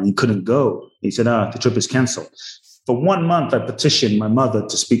Ghana, and he couldn't go. He said, the trip is canceled. For 1 month, I petitioned my mother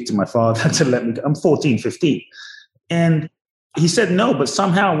to speak to my father to let me go. I'm 14, 15. And he said no, but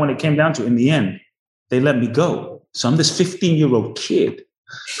somehow when it came down to it, in the end, they let me go. So I'm this 15-year-old kid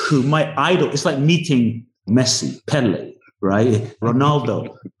who my idol, it's like meeting Messi, Pele, right?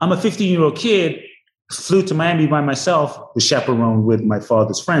 Ronaldo. I'm a 15-year-old kid, flew to Miami by myself, was chaperoned with my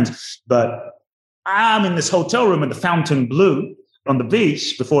father's friends. But I'm in this hotel room at the Fontainebleau on the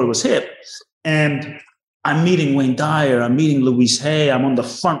beach before it was hip. And I'm meeting Wayne Dyer, I'm meeting Louise Hay, I'm on the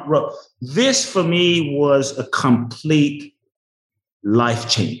front row. This for me was a complete life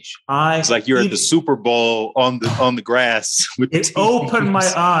change. It's like you're at the Super Bowl on the grass. It opened my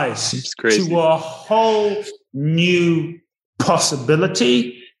eyes to a whole new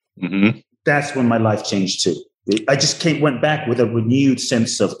possibility. Mm-hmm. That's when my life changed too. I just went back with a renewed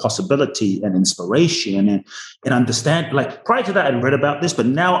sense of possibility and inspiration and understand. Like prior to that, I'd read about this, but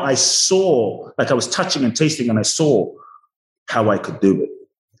now I saw, like I was touching and tasting, and I saw how I could do it.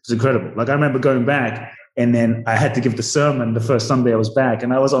 It's incredible. Like I remember going back, and then I had to give the sermon the first Sunday I was back,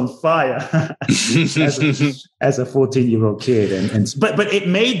 and I was on fire as a 14-year-old kid. But it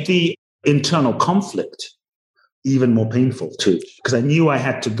made the internal conflict even more painful too, because I knew I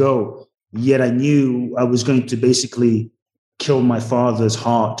had to go, yet I knew I was going to basically kill my father's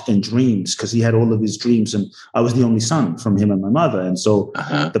heart and dreams, because he had all of his dreams, and I was the only son from him and my mother. And so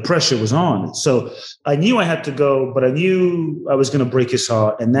the pressure was on. So I knew I had to go, but I knew I was going to break his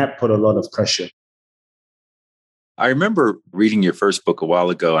heart, and that put a lot of pressure. I remember reading your first book a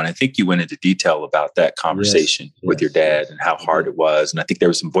while ago, and I think you went into detail about that conversation with your dad and how hard it was. And I think there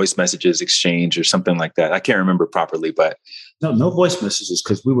was some voice messages exchanged or something like that. I can't remember properly, but... No voice messages,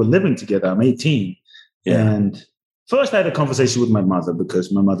 because we were living together. I'm 18. Yeah. And first I had a conversation with my mother,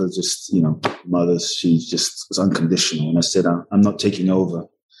 because my mother just, she just was unconditional. And I said, I'm not taking over.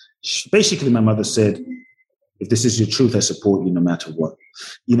 Basically, my mother said, if this is your truth, I support you no matter what.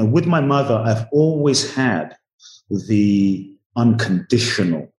 You know, with my mother, I've always had the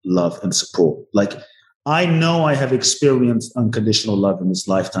unconditional love and support. Like, I know I have experienced unconditional love in this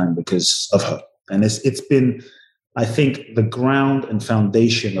lifetime because of her. And it's been, I think, the ground and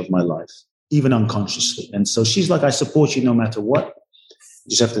foundation of my life, even unconsciously. And so she's like, I support you no matter what.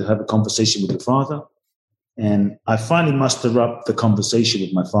 You just have to have a conversation with your father. And I finally muster up the conversation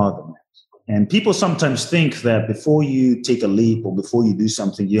with my father. And people sometimes think that before you take a leap or before you do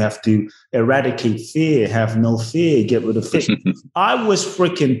something, you have to eradicate fear, have no fear, get rid of fear. I was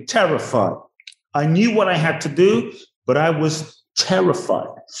freaking terrified. I knew what I had to do, but I was terrified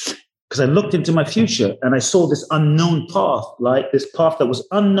because I looked into my future and I saw this unknown path, like this path that was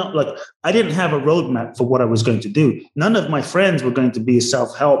unknown. Like, I didn't have a roadmap for what I was going to do. None of my friends were going to be a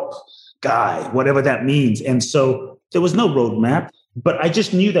self-help guy, whatever that means. And so there was no roadmap. But I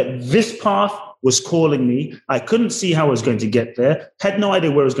just knew that this path was calling me. I couldn't see how I was going to get there. Had no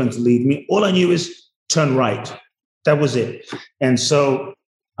idea where it was going to lead me. All I knew is turn right. That was it. And so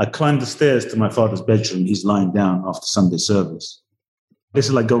I climbed the stairs to my father's bedroom. He's lying down after Sunday service. This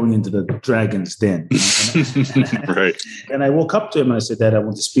is like going into the dragon's den. Right. And I woke up to him and I said, Dad, I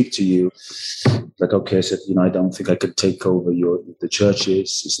want to speak to you. Like, okay. I said, I don't think I could take over the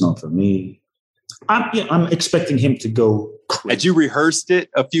churches. It's not for me. I'm expecting him to go crazy. Had you rehearsed it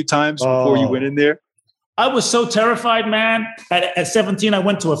a few times before you went in there? I was so terrified, man. At 17, I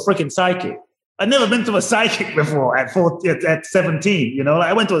went to a freaking psychic. I'd never been to a psychic before at 17.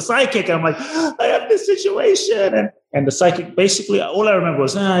 I went to a psychic. I'm like, I have this situation. And the psychic, basically, all I remember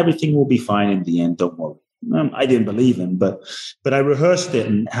was, everything will be fine in the end. Don't worry. I didn't believe him, but I rehearsed it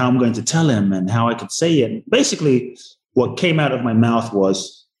and how I'm going to tell him and how I could say it. Basically, what came out of my mouth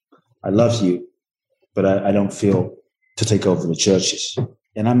was, I love you, but I don't feel to take over the churches.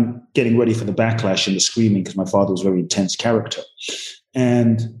 And I'm getting ready for the backlash and the screaming because my father was a very intense character.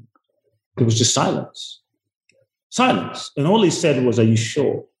 And there was just silence. Silence. And all he said was, are you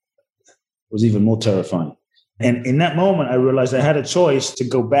sure? It was even more terrifying. And in that moment, I realized I had a choice to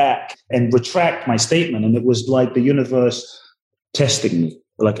go back and retract my statement. And it was like the universe testing me.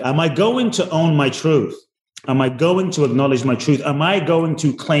 Like, am I going to own my truth? Am I going to acknowledge my truth? Am I going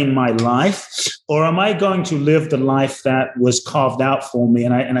to claim my life? Or am I going to live the life that was carved out for me?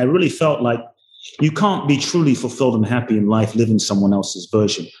 And I really felt like you can't be truly fulfilled and happy in life living someone else's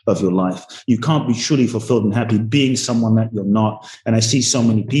version of your life. You can't be truly fulfilled and happy being someone that you're not. And I see so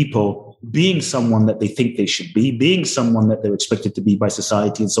many people being someone that they think they should be, being someone that they're expected to be by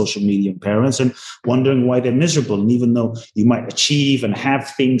society and social media and parents, and wondering why they're miserable. And even though you might achieve and have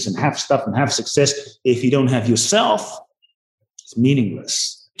things and have stuff and have success, if you don't have yourself, it's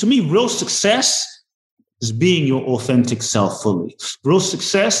meaningless. To me, real success is being your authentic self fully. Real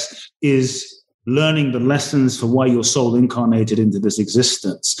success is learning the lessons for why your soul incarnated into this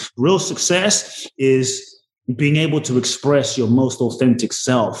existence. Real success is being able to express your most authentic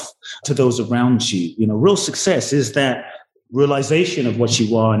self to those around you. Real success is that realization of what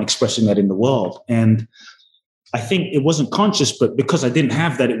you are and expressing that in the world. And I think it wasn't conscious, but because I didn't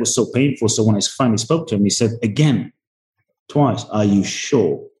have that, it was so painful. So when I finally spoke to him, he said again, twice, are you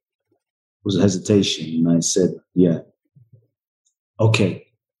sure? It was a hesitation. And I said, yeah. Okay.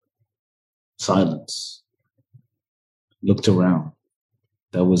 Silence. Looked around.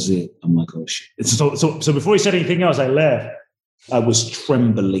 That was it. I'm like, oh shit. So before he said anything else, I left. I was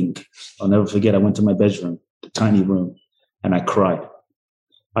trembling. I'll never forget. I went to my bedroom, the tiny room, and I cried.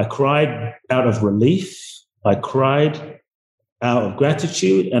 I cried out of relief. I cried out of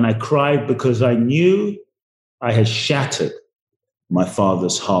gratitude. And I cried because I knew I had shattered my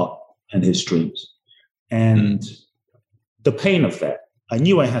father's heart and his dreams. And the pain of that, I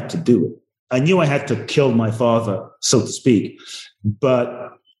knew I had to do it. I knew I had to kill my father, so to speak.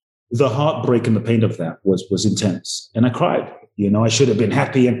 But the heartbreak and the pain of that was intense. And I cried. I should have been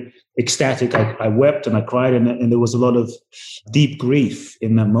happy and ecstatic. I wept and I cried. And there was a lot of deep grief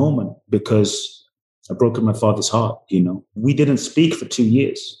in that moment because I broke my father's heart. We didn't speak for 2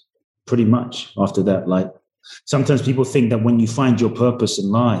 years, pretty much after that. Like, sometimes people think that when you find your purpose in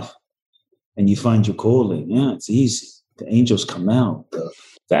life and you find your calling, it's easy. The angels come out.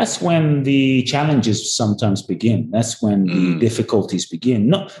 That's when the challenges sometimes begin. That's when the difficulties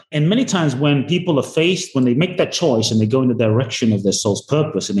begin. And many times when people are faced, when they make that choice and they go in the direction of their soul's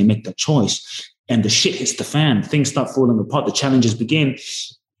purpose and they make that choice and the shit hits the fan, things start falling apart, the challenges begin.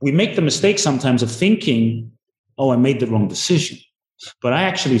 We make the mistake sometimes of thinking, I made the wrong decision. But I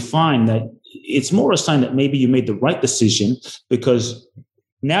actually find that it's more a sign that maybe you made the right decision because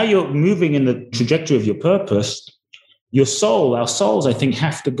now you're moving in the trajectory of your purpose. your soul, our souls, I think,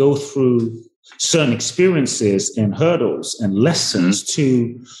 have to go through certain experiences and hurdles and lessons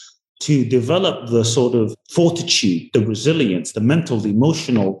to develop the sort of fortitude, the resilience, the mental, the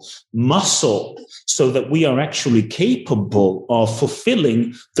emotional muscle, so that we are actually capable of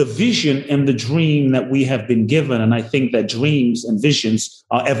fulfilling the vision and the dream that we have been given. And I think that dreams and visions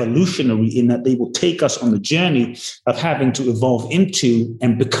are evolutionary in that they will take us on the journey of having to evolve into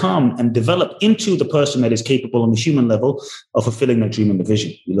and become and develop into the person that is capable on the human level of fulfilling that dream and the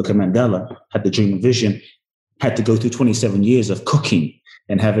vision. You look at Mandela, had the dream and vision, had to go through 27 years of cooking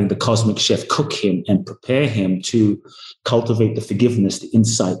and having the cosmic chef cook him and prepare him to cultivate the forgiveness, the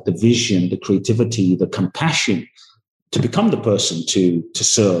insight, the vision, the creativity, the compassion to become the person to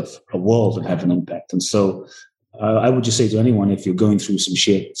serve a world and have an impact. And so I would just say to anyone, if you're going through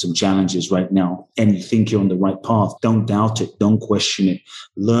some challenges right now and you think you're on the right path, don't doubt it. Don't question it.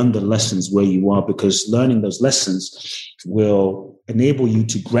 Learn the lessons where you are, because learning those lessons will enable you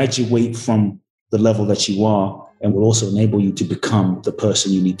to graduate from the level that you are, and will also enable you to become the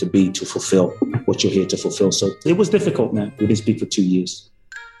person you need to be to fulfill what you're here to fulfill. So it was difficult, man. We didn't speak for 2 years.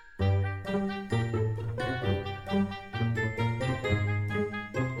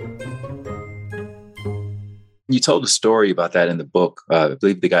 You told a story about that in the book. I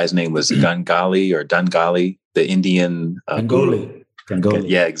believe the guy's name was Dungali, the Indian Gangoli.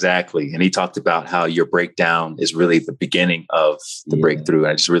 Yeah, exactly. And he talked about how your breakdown is really the beginning of the breakthrough. And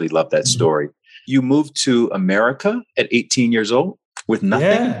I just really love that story. You moved to America at 18 years old with nothing.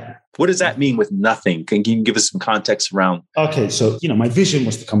 Yeah. What does that mean with nothing? Can you give us some context around? Okay. So, my vision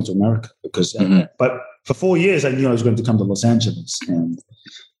was to come to America because, but for 4 years, I knew I was going to come to Los Angeles, and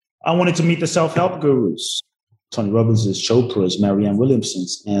I wanted to meet the self-help gurus, Tony Robbins, Chopra's, Marianne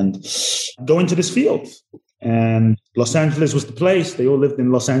Williamson's, and go into this field. And Los Angeles was the place. They all lived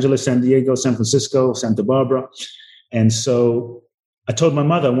in Los Angeles, San Diego, San Francisco, Santa Barbara. And so I told my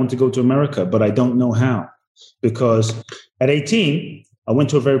mother I want to go to America, but I don't know how. Because at 18, I went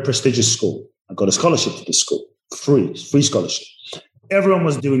to a very prestigious school. I got a scholarship to this school, free scholarship. Everyone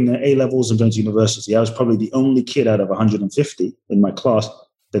was doing their A-levels and going to university. I was probably the only kid out of 150 in my class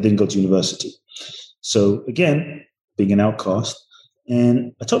that didn't go to university. So again, being an outcast.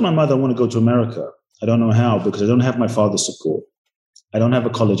 And I told my mother I want to go to America. I don't know how, because I don't have my father's support. I don't have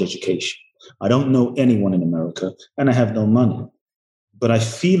a college education. I don't know anyone in America, and I have no money. But I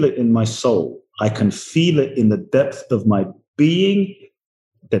feel it in my soul. I can feel it in the depth of my being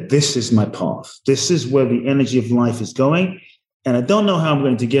that this is my path. This is where the energy of life is going. And I don't know how I'm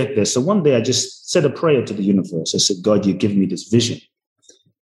going to get there. So one day I just said a prayer to the universe. I said, God, you've given me this vision.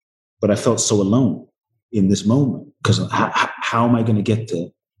 But I felt so alone in this moment, because how am I going to get there?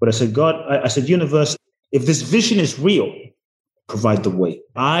 But I said, God, I said, universe, if this vision is real, provide the way.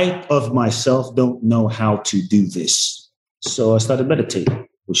 I of myself don't know how to do this. So I started meditating,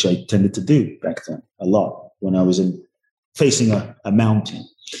 which I tended to do back then a lot when I was facing a mountain.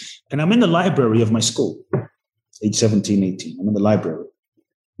 And I'm in the library of my school, age 17, 18. I'm in the library,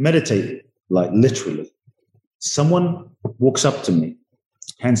 meditating, like literally. Someone walks up to me,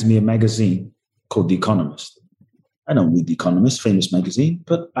 hands me a magazine called The Economist. I don't read The Economist, famous magazine,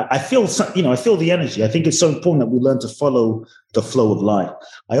 but I feel, I feel the energy. I think it's so important that we learn to follow the flow of life.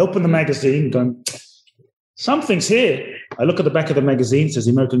 I open the magazine going, something's here. I look at the back of the magazine, it says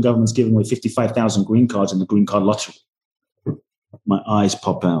the American government's giving away 55,000 green cards in the green card lottery. My eyes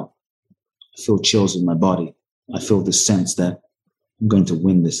pop out. I feel chills in my body. I feel this sense that I'm going to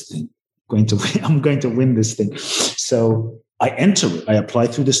win this thing. I'm going to win this thing. So I enter it. I apply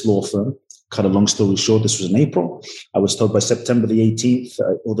through this law firm. Cut a long story short, this was in April. I was told by September the 18th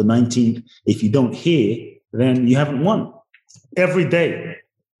or the 19th, if you don't hear, then you haven't won. Every day.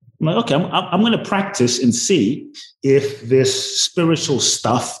 I'm like, okay, I'm going to practice and see if this spiritual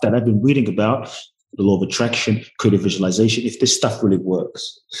stuff that I've been reading about, the law of attraction, creative visualization, if this stuff really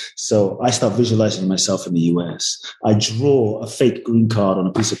works. So I start visualizing myself in the US. I draw a fake green card on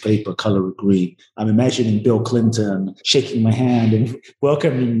a piece of paper, color it green. I'm imagining Bill Clinton shaking my hand and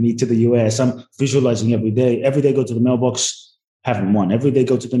welcoming me to the US. I'm visualizing every day. Every day go to the mailbox, haven't won. Every day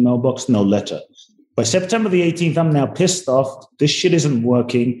go to the mailbox, no letter. By September the 18th, I'm now pissed off. This shit isn't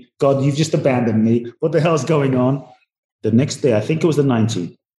working. God, you've just abandoned me. What the hell's going on? The next day, I think it was the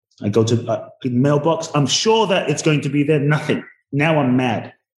 19th, I go to the mailbox. I'm sure that it's going to be there. Nothing. Now I'm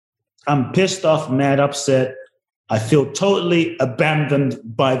mad. I'm pissed off, mad, upset. I feel totally abandoned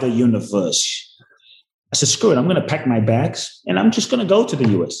by the universe. I said, screw it. I'm going to pack my bags and I'm just going to go to the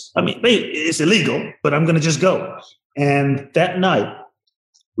US. I mean, it's illegal, but I'm going to just go. And that night,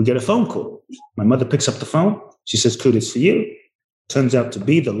 we get a phone call. My mother picks up the phone. She says, Kud, it's for you. turns out to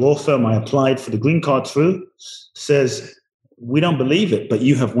be the law firm I applied for the green card through says, we don't believe it, but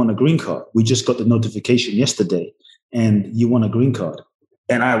you have won a green card. We just got the notification yesterday and you won a green card.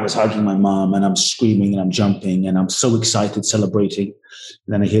 And I was hugging my mom and I'm screaming and I'm jumping and I'm so excited, celebrating.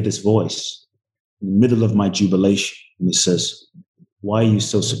 And then I hear this voice in the middle of my jubilation. And it says, why are you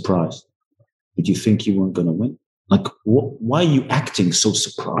so surprised? Did you think you weren't going to win? Like, why are you acting so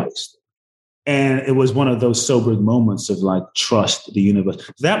surprised? And it was one of those sobering moments of like, trust the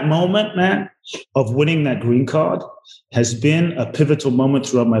universe. That moment, man, of winning that green card has been a pivotal moment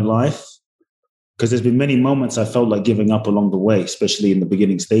throughout my life, because there's been many moments I felt like giving up along the way, especially in the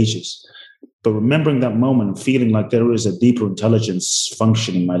beginning stages. But remembering that moment and feeling like there is a deeper intelligence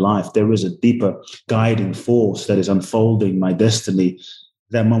functioning in my life, there is a deeper guiding force that is unfolding my destiny.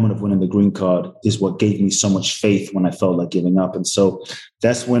 That moment of winning the green card is what gave me so much faith when I felt like giving up. And so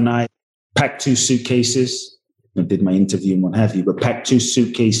that's when I packed 2 suitcases. I did my interview and what have you, but packed 2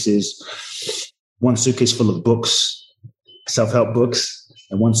 suitcases, 1 suitcase full of books, self-help books,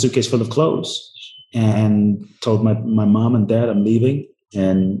 and 1 suitcase full of clothes. And told my mom and dad I'm leaving.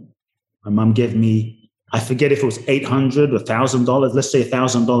 And my mom gave me, I forget if it was $800 or $1,000, let's say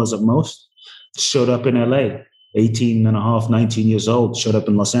 $1,000 at most. Showed up in LA, 18 and a half, 19 years old, showed up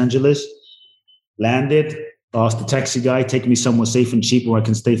in Los Angeles, landed, asked the taxi guy, take me somewhere safe and cheap where I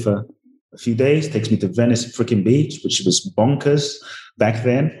can stay for a few days, takes me to Venice freaking Beach, which was bonkers back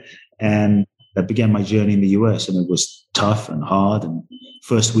then. And that began my journey in the US. And it was tough and hard. And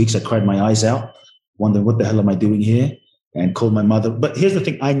first weeks I cried my eyes out, wondering what the hell am I doing here? And called my mother. But here's the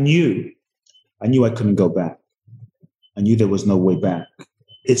thing. I knew I couldn't go back. I knew there was no way back.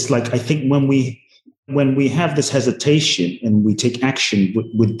 It's like, I think when we have this hesitation and we take action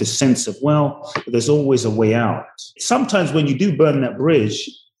with the sense of, well, there's always a way out. Sometimes when you do burn that bridge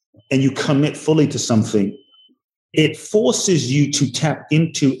and you commit fully to something, it forces you to tap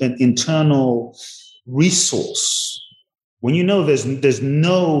into an internal resource. When you know there's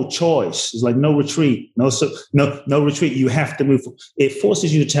no choice, it's like no retreat, no retreat. You have to move. It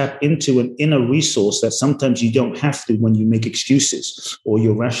forces you to tap into an inner resource that sometimes you don't have to when you make excuses or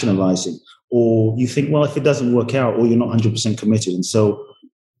you're rationalizing or you think, well, if it doesn't work out, or you're not 100% committed. And so,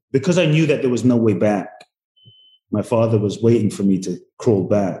 because I knew that there was no way back, my father was waiting for me to crawl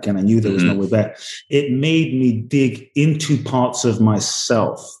back, and I knew there was no way back. It made me dig into parts of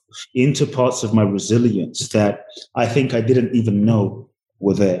myself, into parts of my resilience that I think I didn't even know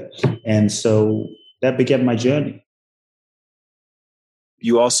were there. And so that began my journey.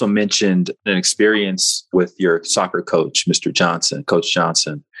 You also mentioned an experience with your soccer coach, Mr. Johnson, Coach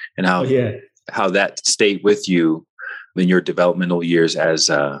Johnson, and how that stayed with you in your developmental years as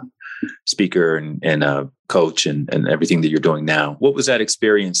a speaker and a coach and everything that you're doing now. What was that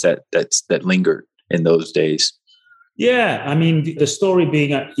experience that lingered in those days? Yeah, I mean, the story being,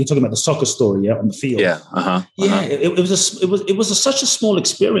 you're talking about the soccer story, on the field. Yeah, Yeah, it was such a small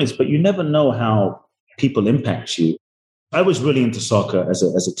experience, but you never know how people impact you. I was really into soccer as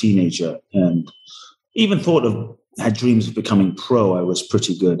a teenager, and even had dreams of becoming pro. I was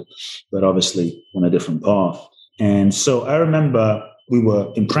pretty good, but obviously on a different path. And so I remember we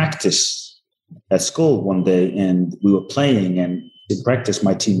were in practice at school one day, and we were playing, and in practice,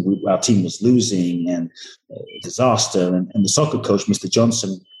 our team was losing and disaster. And the soccer coach, Mr.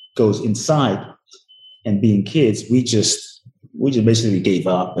 Johnson, goes inside, and being kids, we just basically gave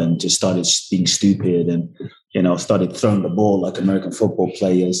up and just started being stupid and, started throwing the ball like American football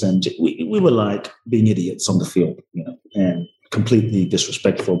players. And we were like being idiots on the field, and completely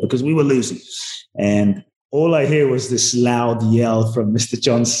disrespectful because we were losing. And all I hear was this loud yell from Mr.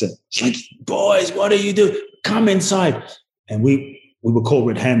 Johnson. It's like, boys, what are you doing? Come inside. And we were caught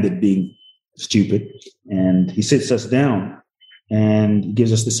red-handed being stupid. And he sits us down and he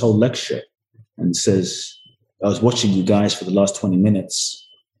gives us this whole lecture and says, I was watching you guys for the last 20 minutes,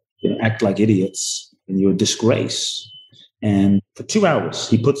 act like idiots, and you're a disgrace. And for 2 hours,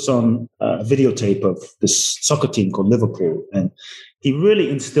 he puts on a videotape of this soccer team called Liverpool. And he really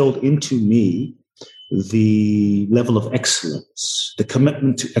instilled into me the level of excellence, the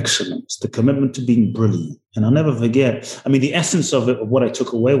commitment to excellence, the commitment to being brilliant. And I'll never forget, the essence of it, of what I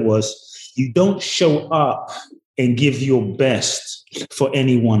took away was you don't show up and give your best for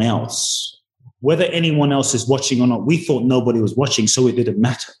anyone else. Whether anyone else is watching or not, we thought nobody was watching, so it didn't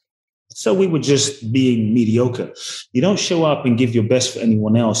matter. So we were just being mediocre. You don't show up and give your best for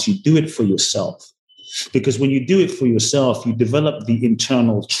anyone else. You do it for yourself. Because when you do it for yourself, you develop the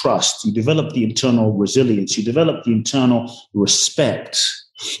internal trust, you develop the internal resilience, you develop the internal respect.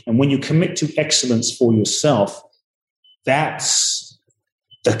 And when you commit to excellence for yourself, that's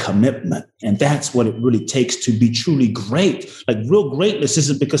the commitment. And that's what it really takes to be truly great. Like real greatness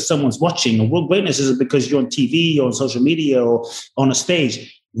isn't because someone's watching, or real greatness isn't because you're on TV or on social media or on a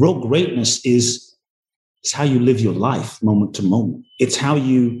stage. Real greatness is how you live your life moment to moment. It's how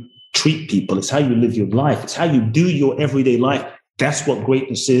you treat people. It's how you live your life. It's how you do your everyday life. That's what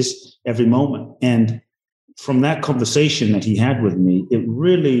greatness is every moment. And from that conversation that he had with me, it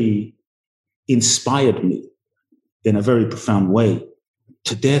really inspired me in a very profound way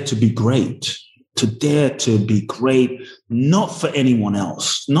to dare to be great, not for anyone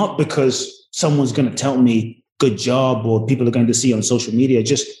else, not because someone's going to tell me good job or people are going to see on social media,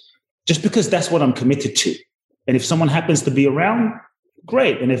 just because that's what I'm committed to. And if someone happens to be around,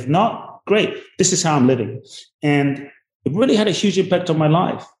 great. And if not, great. This is how I'm living. And it really had a huge impact on my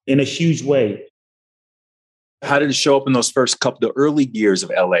life in a huge way. How did it show up in those the early years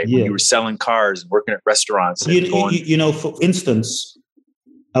of LA when you were selling cars and working at restaurants? For instance,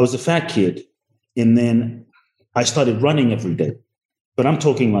 I was a fat kid, and then I started running every day. But I'm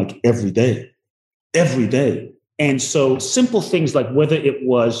talking like every day. And so simple things like whether it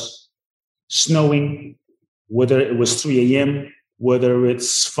was snowing, whether it was 3 a.m., whether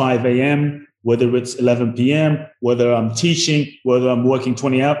it's 5 a.m., whether it's 11 p.m., whether I'm teaching, whether I'm working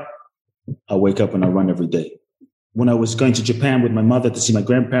 20 hours, I wake up and I run every day. When I was going to Japan with my mother to see my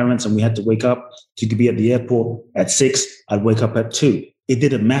grandparents and we had to wake up to be at the airport at 6, I'd wake up at 2. It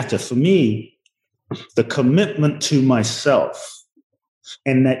didn't matter. For me, the commitment to myself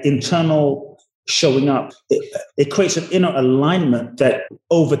and that internal showing up, it creates an inner alignment that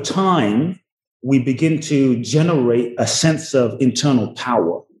over time, we begin to generate a sense of internal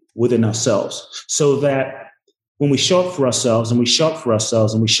power within ourselves, so that when we show up for ourselves and we show up for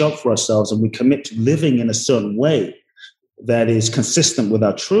ourselves and we show up for ourselves and we commit to living in a certain way that is consistent with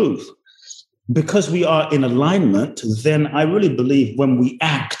our truth, because we are in alignment, then I really believe when we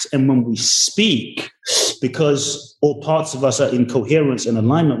act and when we speak, because all parts of us are in coherence and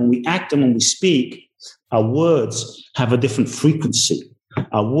alignment, when we act and when we speak, our words have a different frequency.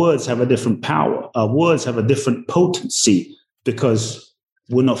 Our words have a different power. Our words have a different potency because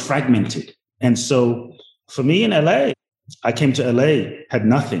we're not fragmented. And so for me in LA, I came to LA, had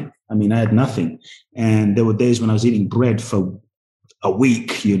nothing. I had nothing. And there were days when I was eating bread for a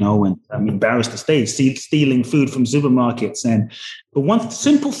week, and I'm embarrassed to say, stealing food from supermarkets. But one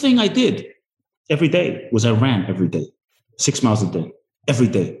simple thing I did every day was I ran every day, 6 miles a day, every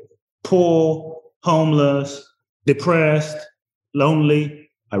day. Poor, homeless, depressed, lonely,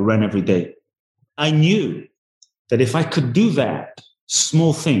 I ran every day. I knew that if I could do that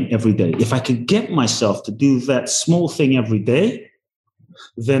small thing every day, if I could get myself to do that small thing every day,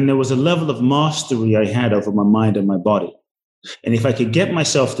 then there was a level of mastery I had over my mind and my body. And if I could get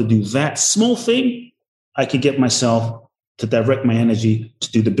myself to do that small thing, I could get myself to direct my energy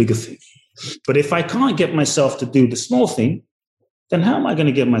to do the bigger thing. But if I can't get myself to do the small thing, then how am I going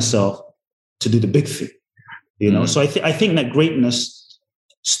to get myself to do the big thing? So I think that greatness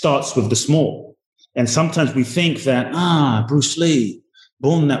starts with the small. And sometimes we think that, Bruce Lee,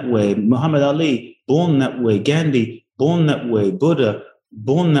 born that way, Muhammad Ali, born that way, Gandhi, born that way, Buddha,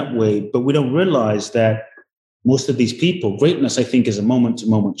 born that way. But we don't realize that most of these people, greatness, I think, is a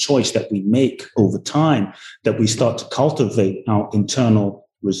moment-to-moment choice that we make over time, that we start to cultivate our internal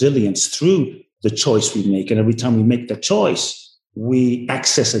resilience through the choice we make. And every time we make that choice, we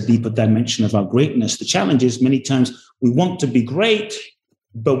access a deeper dimension of our greatness. The challenge is many times we want to be great,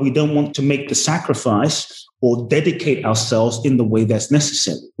 but we don't want to make the sacrifice or dedicate ourselves in the way that's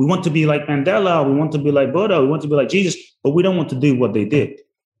necessary. We want to be like Mandela, we want to be like Buddha, we want to be like Jesus, but we don't want to do what they did,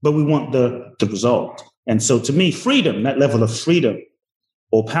 but we want the result. And so to me, freedom, that level of freedom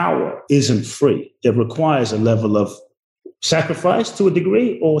or power isn't free. It requires a level of sacrifice to a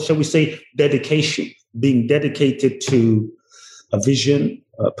degree, or shall we say dedication, being dedicated to a vision,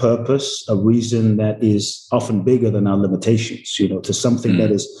 a purpose, a reason that is often bigger than our limitations, to something that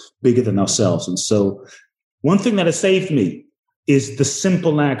is bigger than ourselves. And so one thing that has saved me is the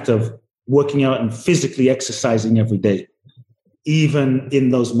simple act of working out and physically exercising every day, even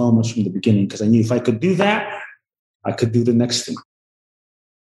in those moments from the beginning, because I knew if I could do that, I could do the next thing.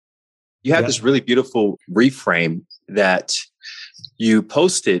 You have this really beautiful reframe that you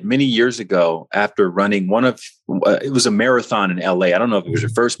posted many years ago after running it was a marathon in LA. I don't know if it was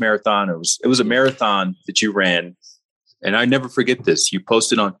your first marathon or it was a marathon that you ran. And I never forget this. You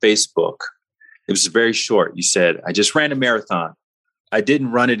posted on Facebook. It was very short. You said, I just ran a marathon. I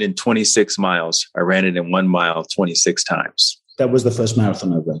didn't run it in 26 miles. I ran it in 1 mile 26 times. That was the first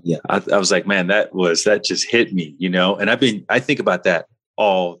marathon I ran. Yeah. I was like, man, that just hit me, and I think about that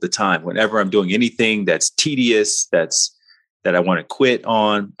all the time. Whenever I'm doing anything that's tedious, that's, that I want to quit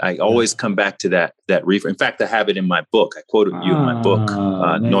on. I always come back to that reframe. In fact, I have it in my book. I quoted you in my book,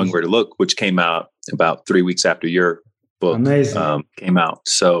 Knowing Where to Look, which came out about 3 weeks after your book came out.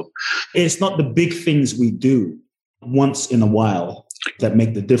 So it's not the big things we do once in a while that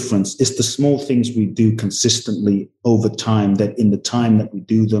make the difference. It's the small things we do consistently over time that in the time that we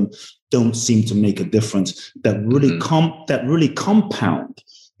do them don't seem to make a difference, that really compound,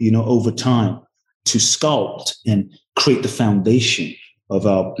 over time to sculpt and create the foundation of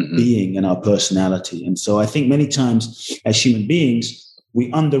our being and our personality. And so I think many times as human beings,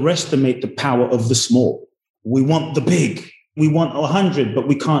 we underestimate the power of the small. We want the big. We want 100, but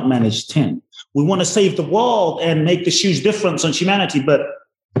we can't manage 10. We want to save the world and make this huge difference on humanity, but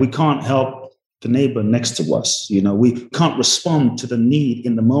we can't help the neighbor next to us. We can't respond to the need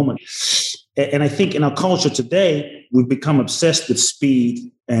in the moment. And I think in our culture today, we've become obsessed with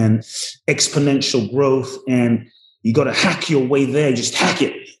speed and exponential growth, and you got to hack your way there, just hack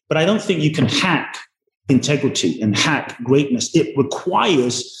it. But I don't think you can hack integrity and hack greatness. It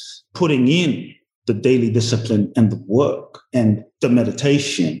requires putting in the daily discipline and the work and the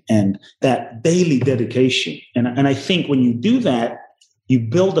meditation and that daily dedication. And I think when you do that, you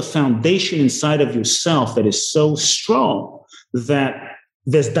build a foundation inside of yourself that is so strong that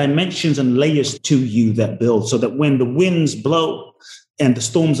there's dimensions and layers to you that build, so that when the winds blow and the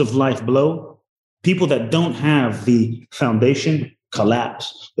storms of life blow, people that don't have the foundation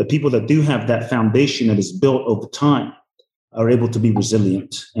collapse. But people that do have that foundation that is built over time are able to be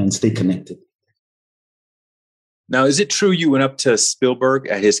resilient and stay connected. Now, is it true you went up to Spielberg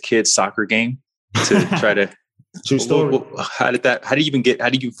at his kid's soccer game to try to? True story. How do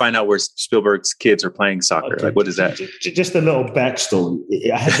you find out where Spielberg's kids are playing soccer? Okay. Like, what is that? Just a little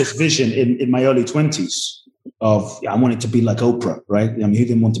backstory. I had this vision in my early 20s of I wanted to be like Oprah, right? I mean, who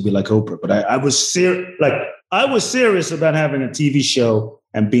didn't want to be like Oprah? But I was serious about having a TV show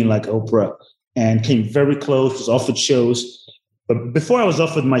and being like Oprah, and came very close, was offered shows. But before I was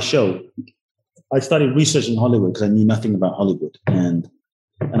offered my show, I started researching Hollywood because I knew nothing about Hollywood. And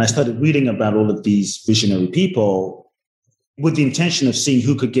I started reading about all of these visionary people with the intention of seeing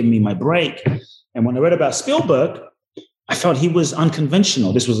who could give me my break. And when I read about Spielberg, I felt he was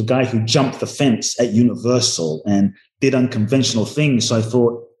unconventional. This was a guy who jumped the fence at Universal and did unconventional things. So I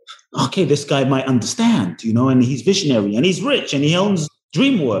thought, okay, this guy might understand, and he's visionary and he's rich and he owns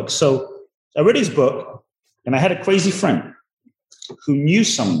DreamWorks. So I read his book, and I had a crazy friend who knew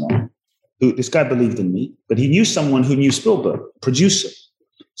someone who, this guy believed in me, but he knew someone who knew Spielberg, producer.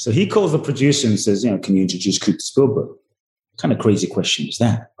 So he calls the producer and says, can you introduce Creed to Spielberg? What kind of crazy question is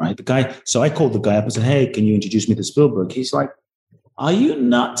that, right? So I called the guy up and said, hey, can you introduce me to Spielberg? He's like, are you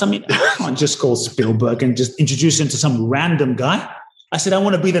nuts? I mean, I can't just call Spielberg and just introduce him to some random guy. I said, I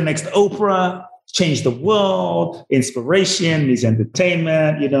want to be the next Oprah, change the world, inspiration, his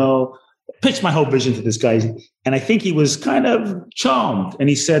entertainment, pitched my whole vision to this guy. And I think he was kind of charmed. And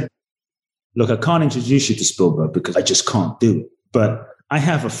he said, look, I can't introduce you to Spielberg because I just can't do it. But I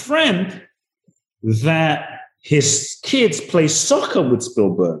have a friend that his kids play soccer with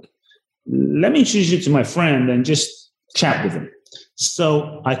Spielberg. Let me introduce you to my friend and just chat with him.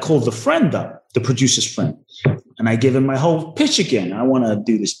 So I called the friend up, the producer's friend, and I give him my whole pitch again. I want to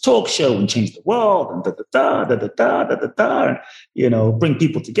do this talk show and change the world and and, bring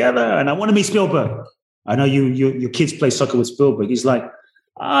people together. And I want to meet Spielberg. I know your kids play soccer with Spielberg. He's like,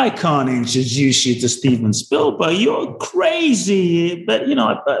 I can't introduce you to Steven Spielberg. You're crazy. But,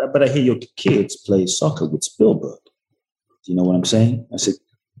 but I hear your kids play soccer with Spielberg. Do you know what I'm saying? I said,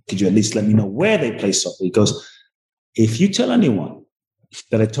 could you at least let me know where they play soccer? He goes, if you tell anyone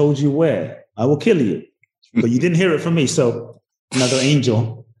that I told you where, I will kill you. But you didn't hear it from me. So another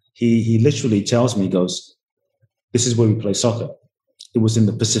angel, he literally tells me, he goes, this is where we play soccer. It was in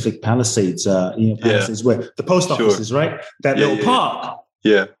the Pacific Palisades, Palisades where the post office is, right? That little park.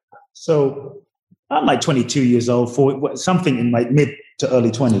 Yeah. So I'm like 22 years old, something in my mid to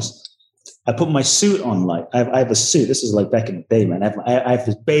early 20s. I put my suit on, like I have a suit. This is like back in the day, man. I have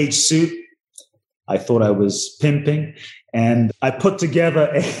this beige suit. I thought I was pimping, and I put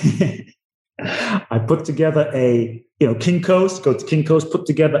together a Kinko's, go to Kinko's, put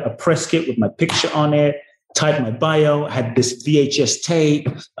together a press kit with my picture on it, typed my bio, had this VHS tape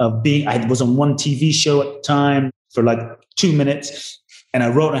of I was on one TV show at the time for like 2 minutes. And I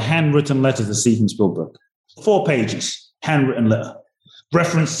wrote a handwritten letter to Steven Spielberg, 4 pages, handwritten letter,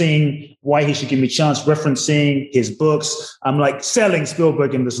 referencing why he should give me a chance, referencing his books. I'm like selling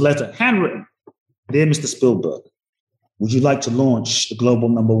Spielberg in this letter, handwritten. Dear Mr. Spielberg, would you like to launch the global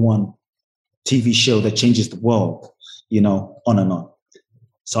 #1 TV show that changes the world? On and on.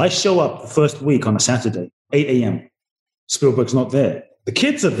 So I show up the first week on a Saturday, 8 a.m. Spielberg's not there. The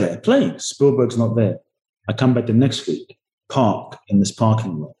kids are there playing. Spielberg's not there. I come back the next week, park in this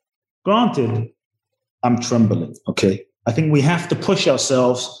parking lot. Granted, I'm trembling, okay? I think we have to push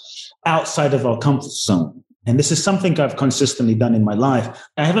ourselves outside of our comfort zone. And this is something I've consistently done in my life.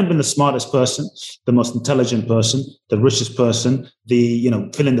 I haven't been the smartest person, the most intelligent person, the richest person,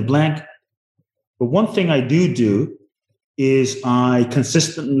 fill in the blank. But one thing I do is I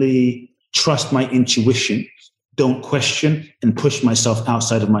consistently trust my intuition, don't question, and push myself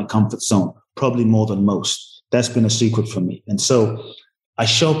outside of my comfort zone, probably more than most. That's been a secret for me. And so I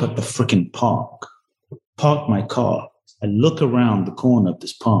show up at the freaking park my car. I look around the corner of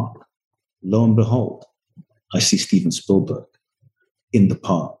this park. Lo and behold, I see Steven Spielberg in the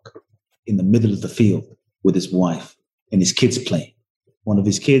park, in the middle of the field with his wife and his kids playing. One of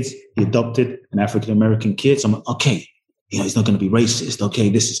his kids, he adopted an African-American kid. So I'm like, okay, he's not going to be racist. Okay,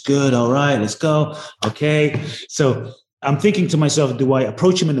 this is good. All right, let's go. Okay. So I'm thinking to myself, do I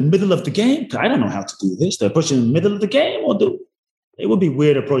approach him in the middle of the game? I don't know how to do this. Do I approach him in the middle of the game it would be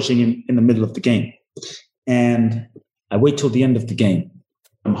weird approaching him in the middle of the game. And I wait till the end of the game.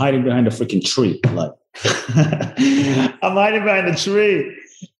 I'm hiding behind a freaking tree. I'm hiding behind a tree.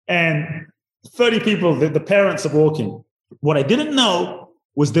 And 30 people, the parents are walking. What I didn't know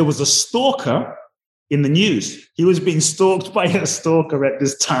was there was a stalker in the news. He was being stalked by a stalker at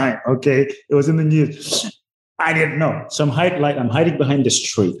this time, okay? It was in the news. I didn't know. So I'm hiding behind this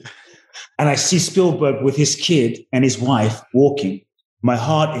tree. And I see Spielberg with his kid and his wife walking. My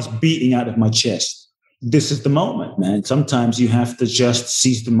heart is beating out of my chest. This is the moment, man. Sometimes you have to just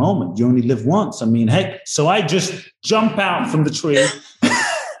seize the moment. You only live once. I mean, heck, so I just jump out from the tree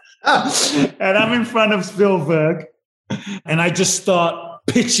and I'm in front of Spielberg and I just start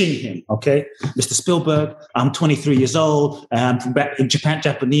pitching him, okay? Mr. Spielberg, I'm 23 years old. I'm from back in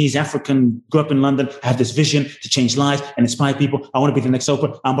Japanese, African, grew up in London. I have this vision to change lives and inspire people. I want to be the next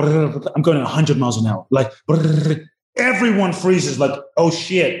Oprah. I'm going at 100 miles an hour. Like, everyone freezes like, oh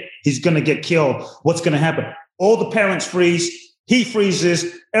shit, he's going to get killed. What's going to happen? All the parents freeze. He freezes.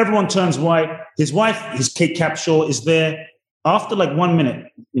 Everyone turns white. His wife, Kate Capshaw, is there. After like 1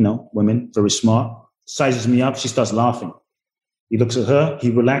 minute, women, very smart, sizes me up. She starts laughing. He looks at her. He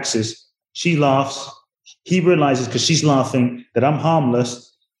relaxes. She laughs. He realizes because she's laughing that I'm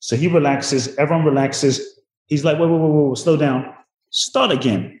harmless. So he relaxes. Everyone relaxes. He's like, whoa, slow down. Start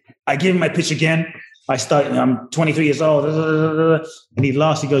again. I give him my pitch again. I'm 23 years old. And he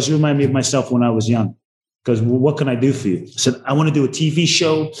laughs. He goes, you remind me of myself when I was young. Because what can I do for you? I said, I want to do a TV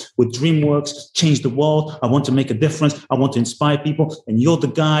show with DreamWorks, change the world. I want to make a difference. I want to inspire people. And you're the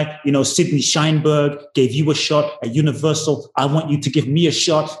guy, Sidney Sheinberg gave you a shot at Universal. I want you to give me a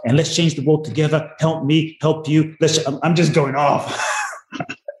shot and let's change the world together. Help me, help you. I'm just going off.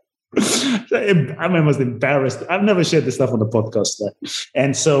 I'm almost embarrassed. I've never shared this stuff on the podcast.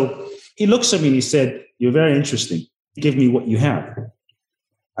 And so he looks at me and he said, you're very interesting. Give me what you have.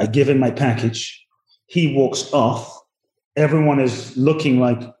 I give him my package. He walks off. Everyone is looking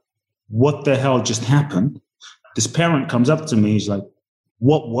like, what the hell just happened? This parent comes up to me. He's like,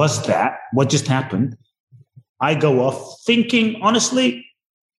 what was that? What just happened? I go off thinking, honestly,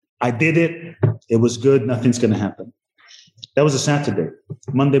 I did it. It was good. Nothing's going to happen. That was a Saturday.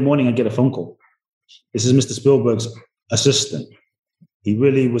 Monday morning, I get a phone call. This is Mr. Spielberg's assistant. He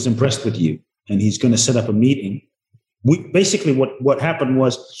really was impressed with you, and he's going to set up a meeting. Basically, what happened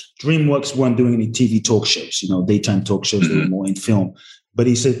was DreamWorks weren't doing any TV talk shows, daytime talk shows. They were more in film. But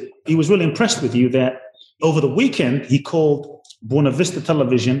he said he was really impressed with you that over the weekend, he called Buena Vista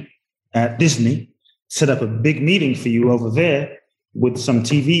Television at Disney, set up a big meeting for you over there with some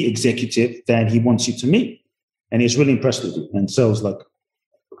TV executive that he wants you to meet. And he's really impressed with you. And so I was like,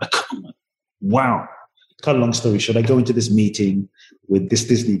 wow. Cut a long story short, I go into this meeting with this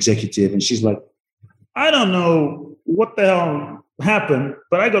Disney executive, and she's like, I don't know what the hell happened,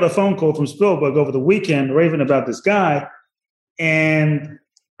 but I got a phone call from Spielberg over the weekend raving about this guy. And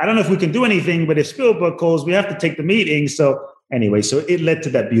I don't know if we can do anything, but if Spielberg calls, we have to take the meeting. So anyway, so it led to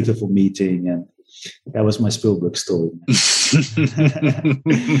that beautiful meeting. And that was my Spielberg story.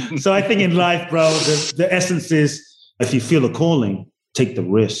 So I think in life, bro, the essence is if you feel a calling, take the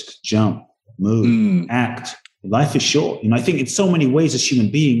risk, jump, move, act. Life is short. I think in so many ways as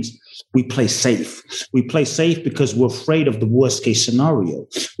human beings, we play safe. We play safe because we're afraid of the worst case scenario.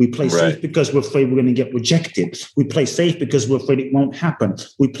 We play safe because we're afraid we're going to get rejected. We play safe because we're afraid it won't happen.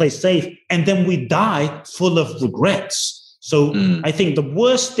 We play safe and then we die full of regrets. So I think the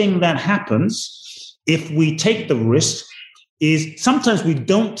worst thing that happens if we take the risk is sometimes we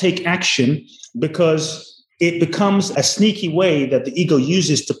don't take action because it becomes a sneaky way that the ego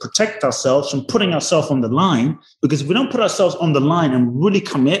uses to protect ourselves from putting ourselves on the line. Because if we don't put ourselves on the line and really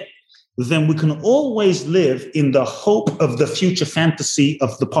commit, then we can always live in the hope of the future fantasy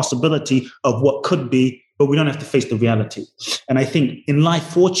of the possibility of what could be, but we don't have to face the reality. And I think in life,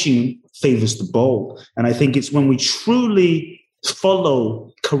 fortune favors the bold. And I think it's when we truly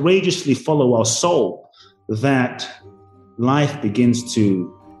courageously follow our soul, that life begins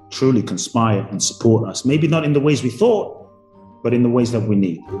to truly conspire and support us. Maybe not in the ways we thought, but in the ways that we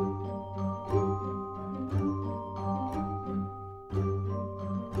need.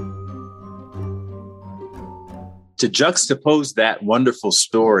 To juxtapose that wonderful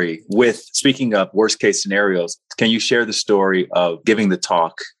story with, speaking of worst case scenarios, can you share the story of giving the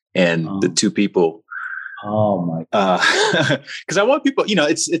talk and the two people? Oh my God. Because I want people,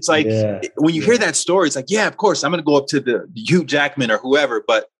 it's like when you hear that story, it's like, yeah, of course, I'm going to go up to the Hugh Jackman or whoever.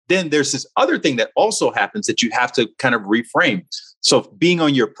 But then there's this other thing that also happens that you have to kind of reframe. So being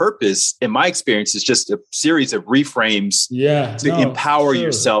on your purpose, in my experience, is just a series of reframes to empower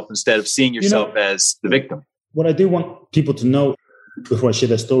yourself instead of seeing yourself as the victim. What I do want people to know before I share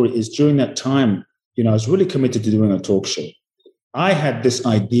that story is during that time, I was really committed to doing a talk show. I had this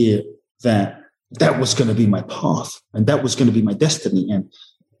idea that was going to be my path and that was going to be my destiny. And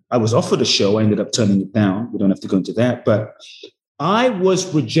I was offered a show. I ended up turning it down. We don't have to go into that. But I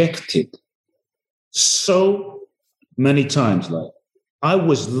was rejected so many times. Like, I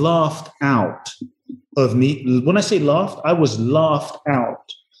was laughed out of me. When I say laughed, I was laughed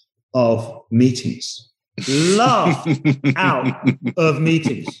out of meetings. Laughed out of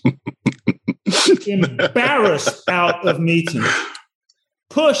meetings. Embarrassed out of meetings.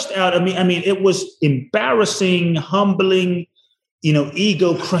 Pushed out of me. I mean, it was embarrassing, humbling,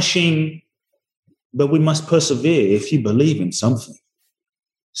 ego crushing, but we must persevere if you believe in something.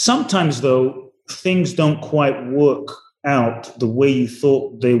 Sometimes, though, things don't quite work out the way you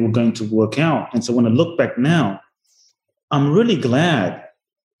thought they were going to work out. And so when I look back now, I'm really glad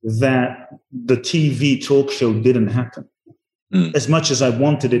that the TV talk show didn't happen as much as I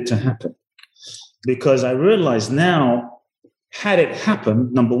wanted it to happen. Because I realize now, had it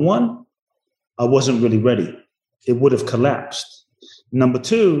happened, number one, I wasn't really ready. It would have collapsed. Number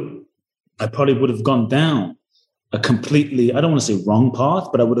two, I probably would have gone down a completely, I don't want to say wrong path,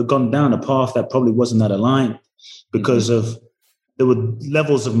 but I would have gone down a path that probably wasn't that aligned because there were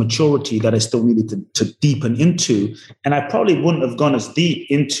levels of maturity that I still needed to deepen into. And I probably wouldn't have gone as deep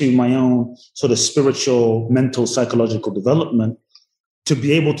into my own sort of spiritual, mental, psychological development to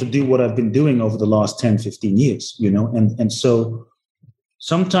be able to do what I've been doing over the last 10, 15 years, And so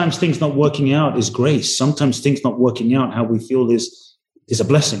sometimes things not working out is grace. Sometimes things not working out how we feel is a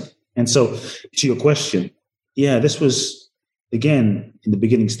blessing. And so to your question, this was, again, in the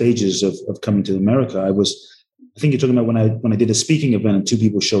beginning stages of coming to America. I think you're talking about when I did a speaking event and two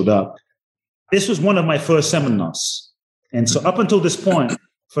people showed up. This was one of my first seminars. And so up until this point,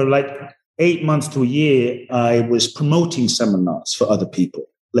 for like 8 months to a year, I was promoting seminars for other people,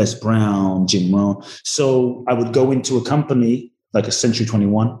 Les Brown, Jim Rohn. So I would go into a company like a Century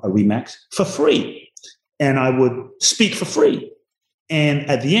 21, a Remax, for free. And I would speak for free. And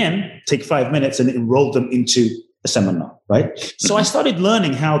at the end, take 5 minutes and enroll them into a seminar, right? So I started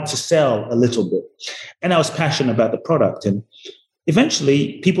learning how to sell a little bit. And I was passionate about the product. And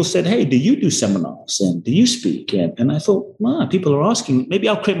eventually people said, hey, do you do seminars? And do you speak? And I thought, people are asking, maybe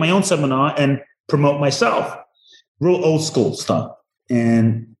I'll create my own seminar and promote myself. Real old school stuff.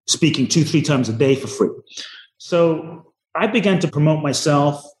 And speaking 2-3 times a day for free. So I began to promote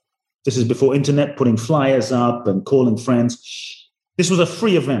myself. This is before internet, putting flyers up and calling friends. This was a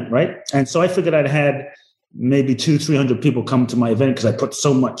free event, right? And so I figured I'd had maybe 200-300 people come to my event because I put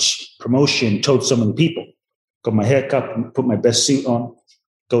so much promotion, told so many people. Got my hair cut, put my best suit on,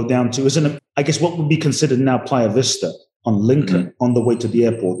 go down to, I guess what would be considered now Playa Vista on Lincoln on the way to the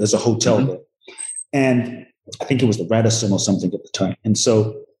airport. There's a hotel there. And I think it was the Radisson or something at the time. And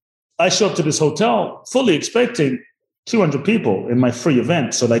so I show up to this hotel fully expecting 200 people in my free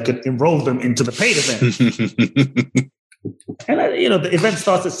event so that I could enroll them into the paid event. And the event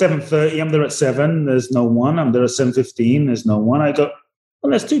starts at 7:30. I'm there at 7. There's no one. I'm there at 7:15. There's no one. I go, well,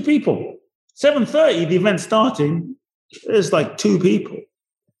 there's 2 people. 7:30, the event starting. There's like 2 people.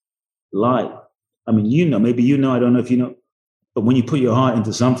 Lie. I mean, maybe I don't know if you know, but when you put your heart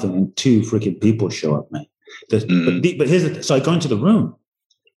into something and 2 freaking people show up, man. But here's the thing. So I go into the room,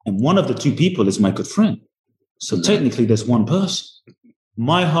 and one of the 2 people is my good friend. So technically, there's 1 person.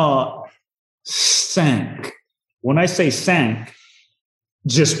 My heart sank. When I say sank,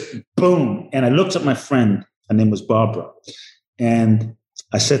 just boom. And I looked at my friend. Her name was Barbara. And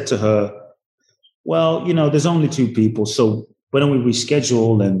I said to her, well, there's only 2 people. So why don't we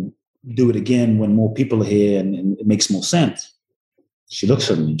reschedule and do it again when more people are here and it makes more sense? She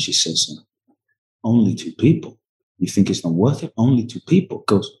looks at me and she says, only 2 people. You think it's not worth it? Only 2 people.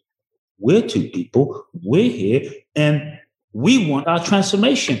 Goes, we're 2 people. We're here and we want our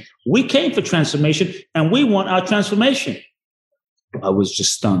transformation. We came for transformation and we want our transformation. I was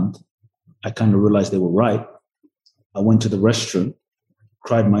just stunned. I kind of realized they were right. I went to the restroom,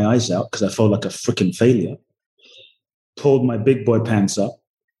 cried my eyes out because I felt like a freaking failure, pulled my big boy pants up,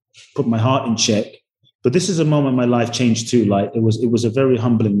 put my heart in check. But this is a moment my life changed too. Like it was a very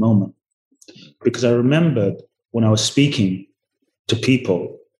humbling moment because I remembered when I was speaking to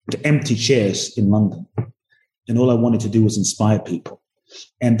people, to empty chairs in London, and all I wanted to do was inspire people.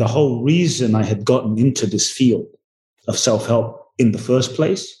 And the whole reason I had gotten into this field of self-help in the first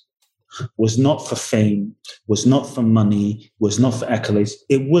place was not for fame, was not for money, was not for accolades.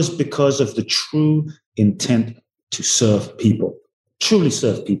 It was because of the true intent to serve people, truly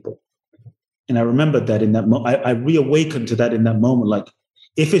serve people. And I remembered that in that moment. I reawakened to that in that moment. Like,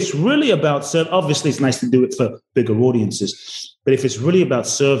 if it's really about serving, obviously it's nice to do it for bigger audiences, but if it's really about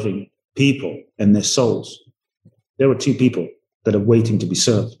serving people and their souls, there are 2 people that are waiting to be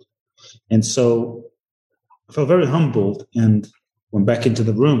served. And so I felt very humbled and went back into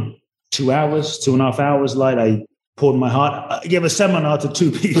the room. 2 hours, 2.5 hours later, I poured my heart. I gave a seminar to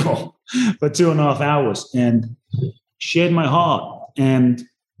 2 people for 2.5 hours and shared my heart. And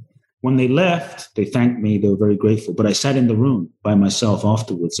when they left, they thanked me. They were very grateful. But I sat in the room by myself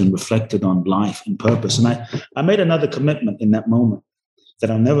afterwards and reflected on life and purpose. And I made another commitment in that moment that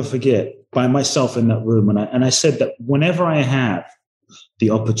I'll never forget, by myself in that room. And I said that whenever I have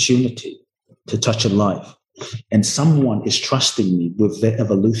the opportunity to touch a life and someone is trusting me with their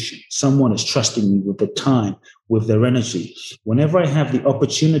evolution, someone is trusting me with their time, with their energy, whenever I have the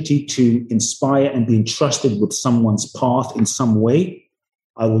opportunity to inspire and be entrusted with someone's path in some way,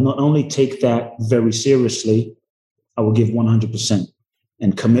 I will not only take that very seriously, I will give 100%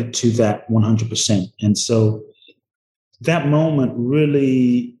 and commit to that 100%. And so that moment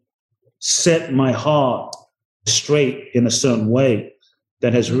really set my heart straight in a certain way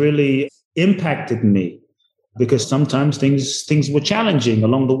that has really impacted me, because sometimes things were challenging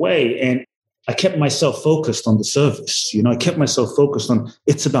along the way. And I kept myself focused on the service. I kept myself focused on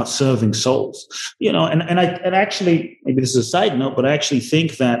it's about serving souls. And I actually, maybe this is a side note, but I actually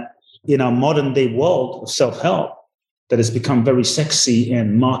think that in our modern day world of self-help that has become very sexy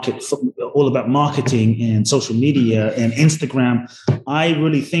and all about marketing and social media and Instagram, I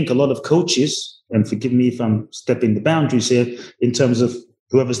really think a lot of coaches, and forgive me if I'm stepping the boundaries here in terms of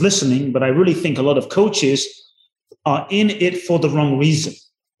whoever's listening, but I really think a lot of coaches are in it for the wrong reason.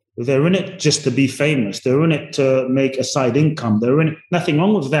 They're in it just to be famous. They're in it to make a side income. They're in it, nothing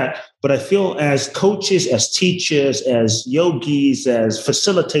wrong with that. But I feel as coaches, as teachers, as yogis, as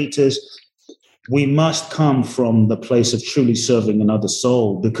facilitators, we must come from the place of truly serving another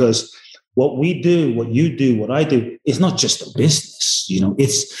soul, because what we do, what you do, what I do is not just a business.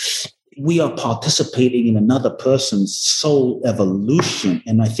 We are participating in another person's soul evolution.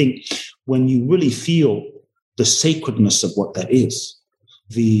 And I think when you really feel the sacredness of what that is,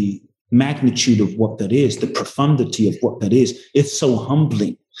 the magnitude of what that is, the profundity of what that is, it's so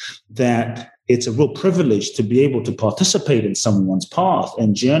humbling that it's a real privilege to be able to participate in someone's path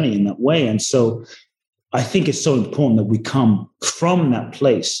and journey in that way. And so I think it's so important that we come from that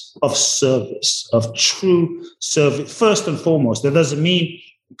place of service, of true service. First and foremost, that doesn't mean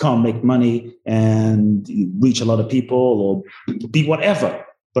you can't make money and reach a lot of people or be whatever.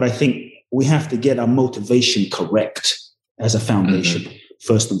 But I think we have to get our motivation correct as a foundation,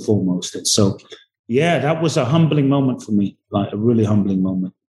 first and foremost. And so, yeah, that was a humbling moment for me, like a really humbling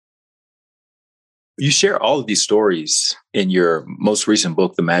moment. You share all of these stories in your most recent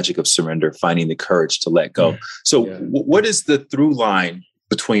book, The Magic of Surrender, Finding the Courage to Let Go. So what is the through line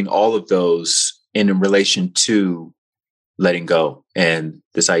between all of those in relation to letting go and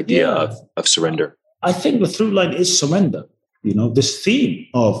this idea of surrender? I think the through line is surrender, this theme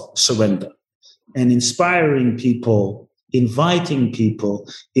of surrender and inspiring people, inviting people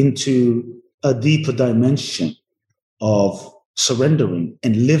into a deeper dimension of surrendering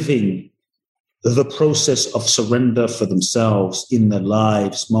and living the process of surrender for themselves in their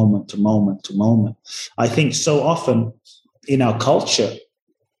lives, moment to moment to moment. I think so often in our culture,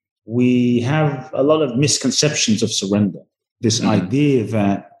 we have a lot of misconceptions of surrender. This idea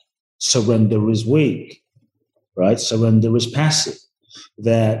that surrender is weak, right? Surrender is passive,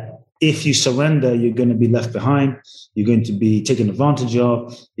 that if you surrender, you're going to be left behind. You're going to be taken advantage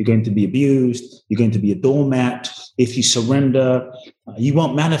of. You're going to be abused. You're going to be a doormat. If you surrender, You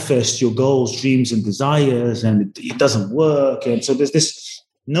won't manifest your goals, dreams, and desires, and it doesn't work. And so there's this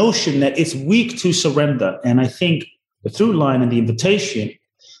notion that it's weak to surrender. And I think the through line and the invitation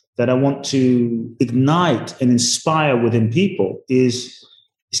that I want to ignite and inspire within people is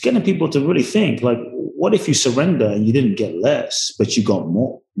getting people to really think, like, what if you surrender and you didn't get less, but you got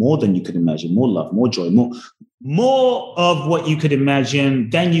more than you could imagine, more love, more joy, more of what you could imagine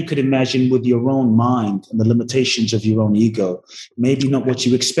than you could imagine with your own mind and the limitations of your own ego. Maybe not what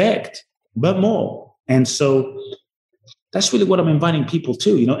you expect, but more. And so that's really what I'm inviting people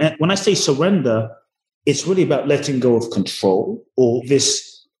to, And when I say surrender, it's really about letting go of control, or this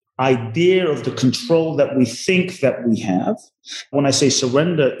idea of the control that we think that we have. When I say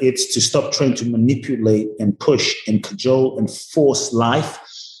surrender, it's to stop trying to manipulate and push and cajole and force life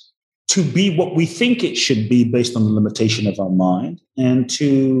to be what we think it should be based on the limitation of our mind, and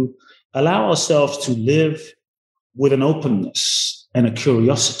to allow ourselves to live with an openness and a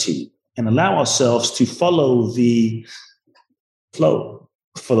curiosity, and allow ourselves to follow the flow,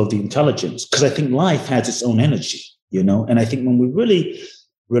 follow the intelligence. Because I think life has its own energy, and I think when we really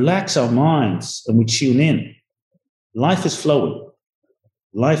relax our minds and we tune in, life is flowing,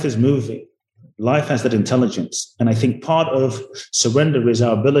 life is moving. Life has that intelligence. And I think part of surrender is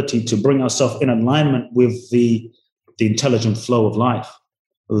our ability to bring ourselves in alignment with the intelligent flow of life,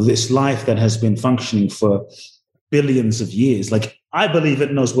 this life that has been functioning for billions of years. Like, I believe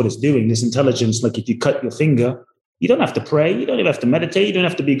it knows what it's doing. This intelligence, like if you cut your finger, you don't have to pray. You don't even have to meditate. You don't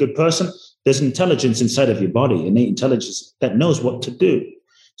have to be a good person. There's intelligence inside of your body, innate intelligence that knows what to do.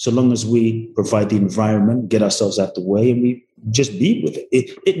 So long as we provide the environment, get ourselves out the way, and we just be with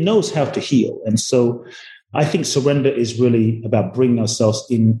it. It knows how to heal. And so I think surrender is really about bringing ourselves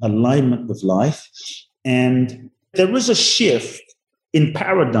in alignment with life. And there is a shift in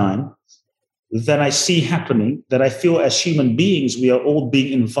paradigm that I see happening, that I feel as human beings, we are all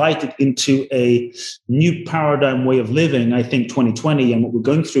being invited into a new paradigm way of living. I think 2020 and what we're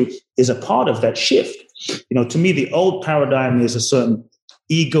going through is a part of that shift. To me, the old paradigm is a certain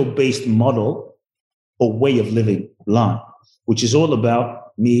ego-based model or way of living life, which is all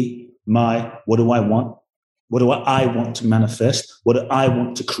about me, what do I want? What do I want to manifest? What do I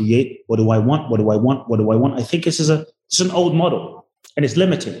want to create? What do I want? What do I want? What do I want? I think it's an old model, and it's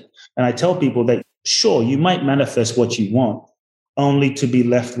limiting. And I tell people that, sure, you might manifest what you want, only to be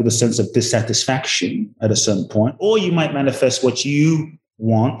left with a sense of dissatisfaction at a certain point, or you might manifest what you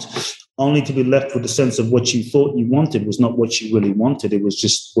want, only to be left with the sense of what you thought you wanted was not what you really wanted. It was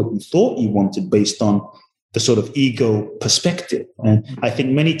just what you thought you wanted based on the sort of ego perspective. And I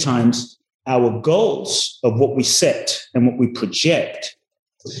think many times our goals of what we set and what we project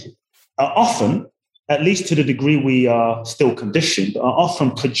are often, at least to the degree we are still conditioned, are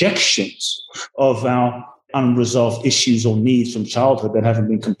often projections of our unresolved issues or needs from childhood that haven't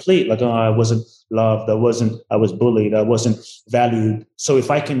been complete. Like, I wasn't loved, I was bullied, I wasn't valued. So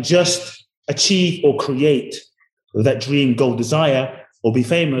if I can just achieve or create that dream, goal, desire, or be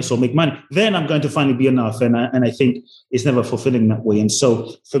famous or make money, then I'm going to finally be enough. And I think it's never fulfilling that way. And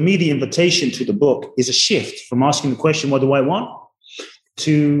so for me, the invitation to the book is a shift from asking the question, what do I want?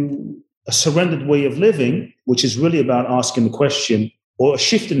 To a surrendered way of living, which is really about asking the question, or a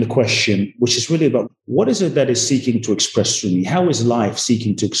shift in the question, which is really about what is it that is seeking to express through me? How is life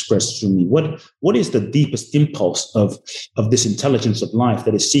seeking to express through me? What is the deepest impulse of this intelligence of life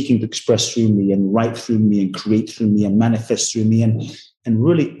that is seeking to express through me and write through me and create through me and manifest through me, and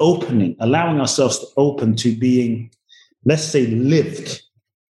really allowing ourselves to open to being, let's say, lived,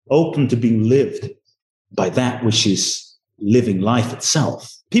 open to being lived by that which is living life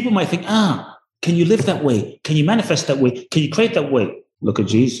itself. People might think, can you live that way? Can you manifest that way? Can you create that way? Look at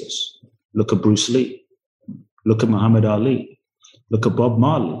Jesus. Look at Bruce Lee. Look at Muhammad Ali. Look at Bob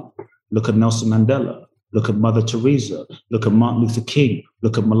Marley. Look at Nelson Mandela. Look at Mother Teresa. Look at Martin Luther King.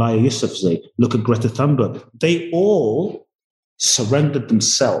 Look at Malaya Yousafzai. Look at Greta Thunberg. They all surrendered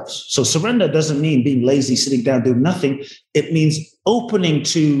themselves. So surrender doesn't mean being lazy, sitting down, doing nothing. It means opening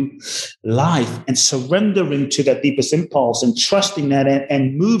to life and surrendering to that deepest impulse and trusting that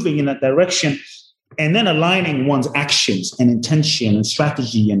and moving in that direction, and then aligning one's actions and intention and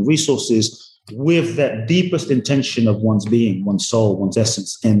strategy and resources with that deepest intention of one's being, one's soul, one's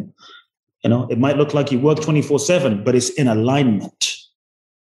essence. And, it might look like you work 24/7, but it's in alignment.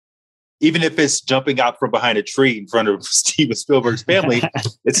 Even if it's jumping out from behind a tree in front of Steven Spielberg's family,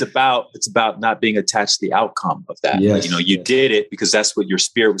 it's about not being attached to the outcome of that. Yes, you did it because that's what your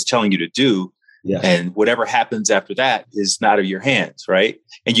spirit was telling you to do. Yes. And whatever happens after that is not out of your hands, right?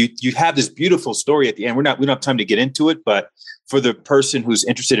 And you have this beautiful story at the end. We don't have time to get into it, but for the person who's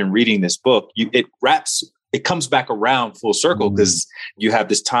interested in reading this book, it wraps it comes back around full circle because you have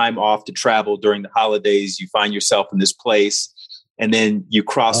this time off to travel during the holidays. You find yourself in this place, and then you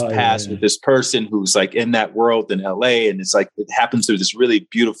cross paths with this person who's like in that world in LA. And it's like, it happens through this really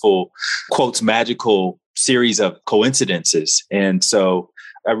beautiful, quotes, magical series of coincidences. And so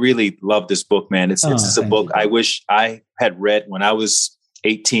I really love this book, man. It's just a book I wish I had read when I was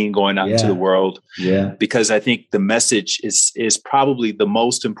 18 going out into the world. Yeah. Because I think the message is probably the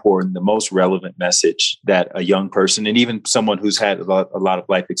most important, the most relevant message that a young person and even someone who's had a lot of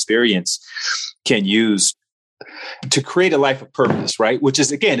life experience can use to create a life of purpose, right? Which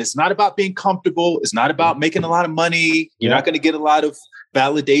is, again, it's not about being comfortable. It's not about making a lot of money. You're not going to get a lot of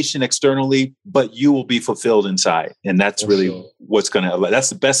validation externally, but you will be fulfilled inside. And that's really what's going to, that's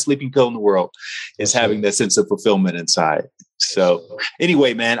the best sleeping pill in the world, is having that sense of fulfillment inside. So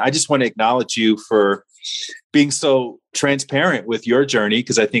anyway, man, I just want to acknowledge you for being so transparent with your journey,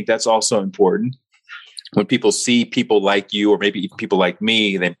 because I think that's also important. When people see people like you, or maybe people like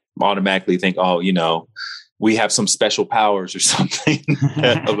me, they automatically think, oh, you know, we have some special powers or something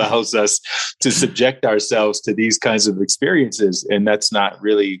that allows us to subject ourselves to these kinds of experiences. And that's not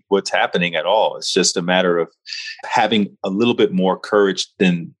really what's happening at all. It's just a matter of having a little bit more courage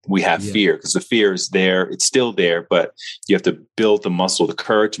than we have fear, because the fear is there. It's still there, but you have to build the muscle, the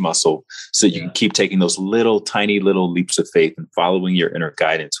courage muscle, so you can keep taking those tiny little leaps of faith and following your inner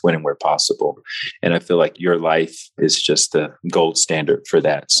guidance when and where possible. And I feel like your life is just the gold standard for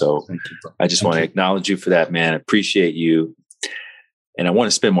that. So I just want to acknowledge you for that, man. I appreciate you. And I want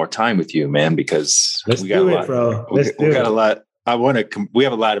to spend more time with you, man, because we got a lot. We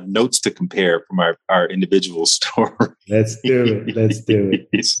have a lot of notes to compare from our individual story. Let's do it.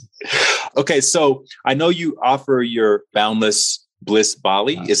 Okay. So I know you offer your Boundless Bliss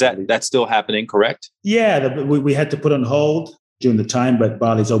Bali. Is that's still happening, correct? Yeah. We had to put on hold during the time, but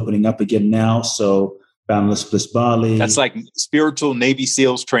Bali's opening up again now. So Boundless Bliss Bali. That's like spiritual Navy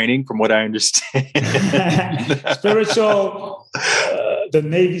SEALs training, from what I understand. Spiritual, the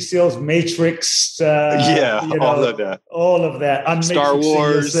Navy SEAls Matrix. All of that. All of that. Star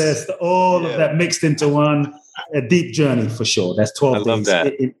Wars. All of that mixed into one. A deep journey for sure. That's 12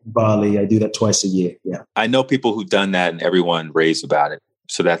 days in Bali. I do that twice a year. Yeah. I know people who've done that, and everyone raves about it.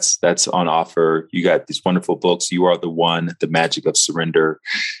 So that's on offer. You got these wonderful books. You Are the One, The Magic of Surrender.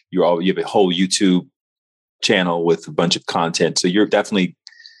 You have a whole YouTube channel with a bunch of content. So you're definitely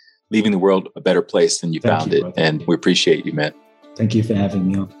leaving the world a better place than you found it. And we appreciate you, man. Thank you for having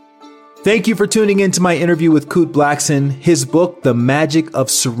me on. Thank you for tuning in to my interview with Kute Blackson. His book, The Magic of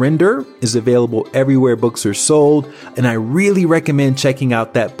Surrender, is available everywhere books are sold. And I really recommend checking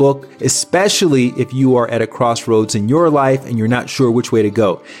out that book, especially if you are at a crossroads in your life and you're not sure which way to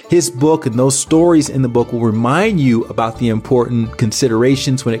go. His book and those stories in the book will remind you about the important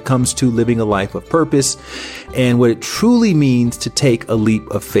considerations when it comes to living a life of purpose and what it truly means to take a leap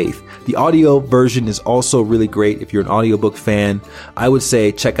of faith. The audio version is also really great. If you're an audiobook fan, I would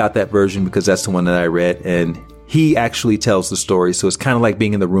say check out that version, because that's the one that I read, and he actually tells the story. So it's kind of like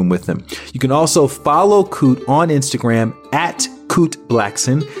being in the room with him. You can also follow Kute on Instagram at Kute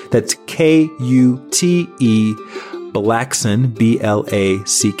Blackson. That's Kute Blackson,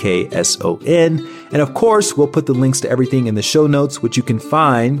 Blackson. And of course, we'll put the links to everything in the show notes, which you can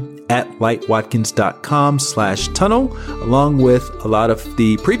find at lightwatkins.com/tunnel, along with a lot of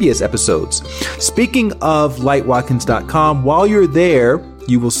the previous episodes. Speaking of lightwatkins.com, while you're there,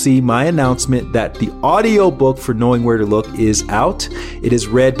 you will see my announcement that the audiobook for Knowing Where to Look is out. It is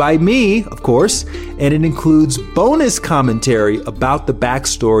read by me, of course, and it includes bonus commentary about the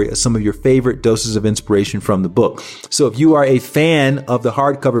backstory of some of your favorite doses of inspiration from the book. So if you are a fan of the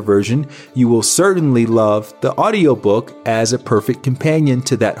hardcover version, you will certainly love the audiobook as a perfect companion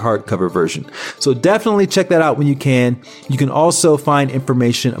to that hardcover version. So definitely check that out when you can. You can also find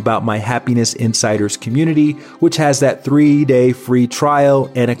information about my Happiness Insiders community, which has that 3-day free trial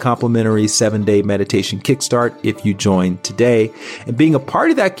and a complimentary 7-day meditation kickstart if you join today. And being a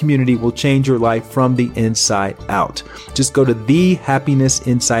part of that community will change your life from the inside out. Just go to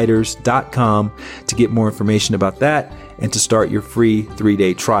thehappinessinsiders.com to get more information about that and to start your free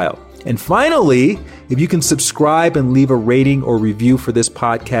 3-day trial. And finally, if you can subscribe and leave a rating or review for this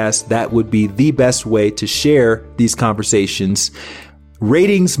podcast, that would be the best way to share these conversations.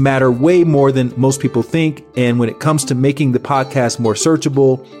 Ratings matter way more than most people think. And when it comes to making the podcast more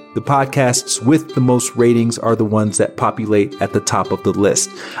searchable, The podcasts with the most ratings are the ones that populate at the top of the list.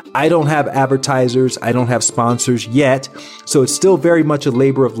 I don't have advertisers. I don't have sponsors yet. So it's still very much a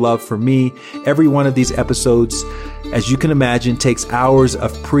labor of love for me. Every one of these episodes, as you can imagine, takes hours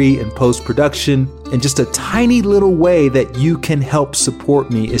of pre and post production. And just a tiny little way that you can help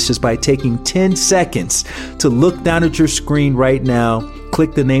support me is just by taking 10 seconds to look down at your screen right now,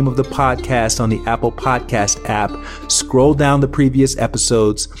 click the name of the podcast on the Apple Podcast app, scroll down the previous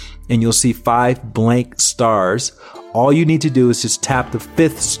episodes, and you'll see 5 blank stars. All you need to do is just tap the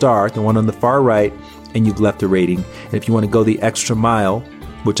 5th star, the one on the far right, and you've left a rating. And if you want to go the extra mile,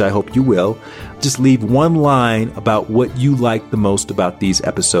 which I hope you will, just leave one line about what you like the most about these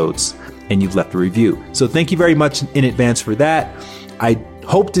episodes, and you've left a review. So thank you very much in advance for that. I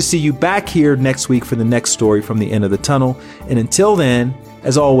hope to see you back here next week for the next story from the end of the tunnel. And until then,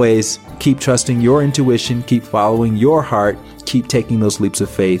 as always, keep trusting your intuition, keep following your heart, keep taking those leaps of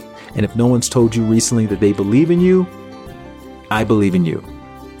faith. And if no one's told you recently that they believe in you, I believe in you.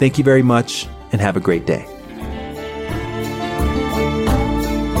 Thank you very much and have a great day.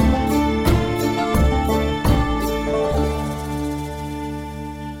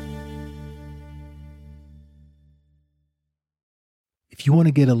 If you want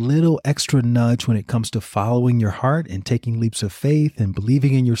to get a little extra nudge when it comes to following your heart and taking leaps of faith and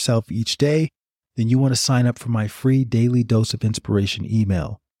believing in yourself each day, then you want to sign up for my free daily dose of inspiration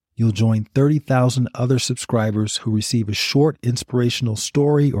email. You'll join 30,000 other subscribers who receive a short inspirational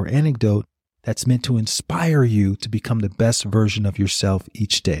story or anecdote that's meant to inspire you to become the best version of yourself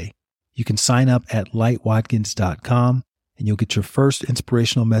each day. You can sign up at lightwatkins.com and you'll get your first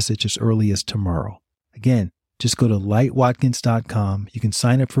inspirational message as early as tomorrow. Again, just go to lightwatkins.com. You can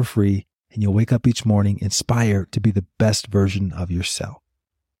sign up for free and you'll wake up each morning inspired to be the best version of yourself.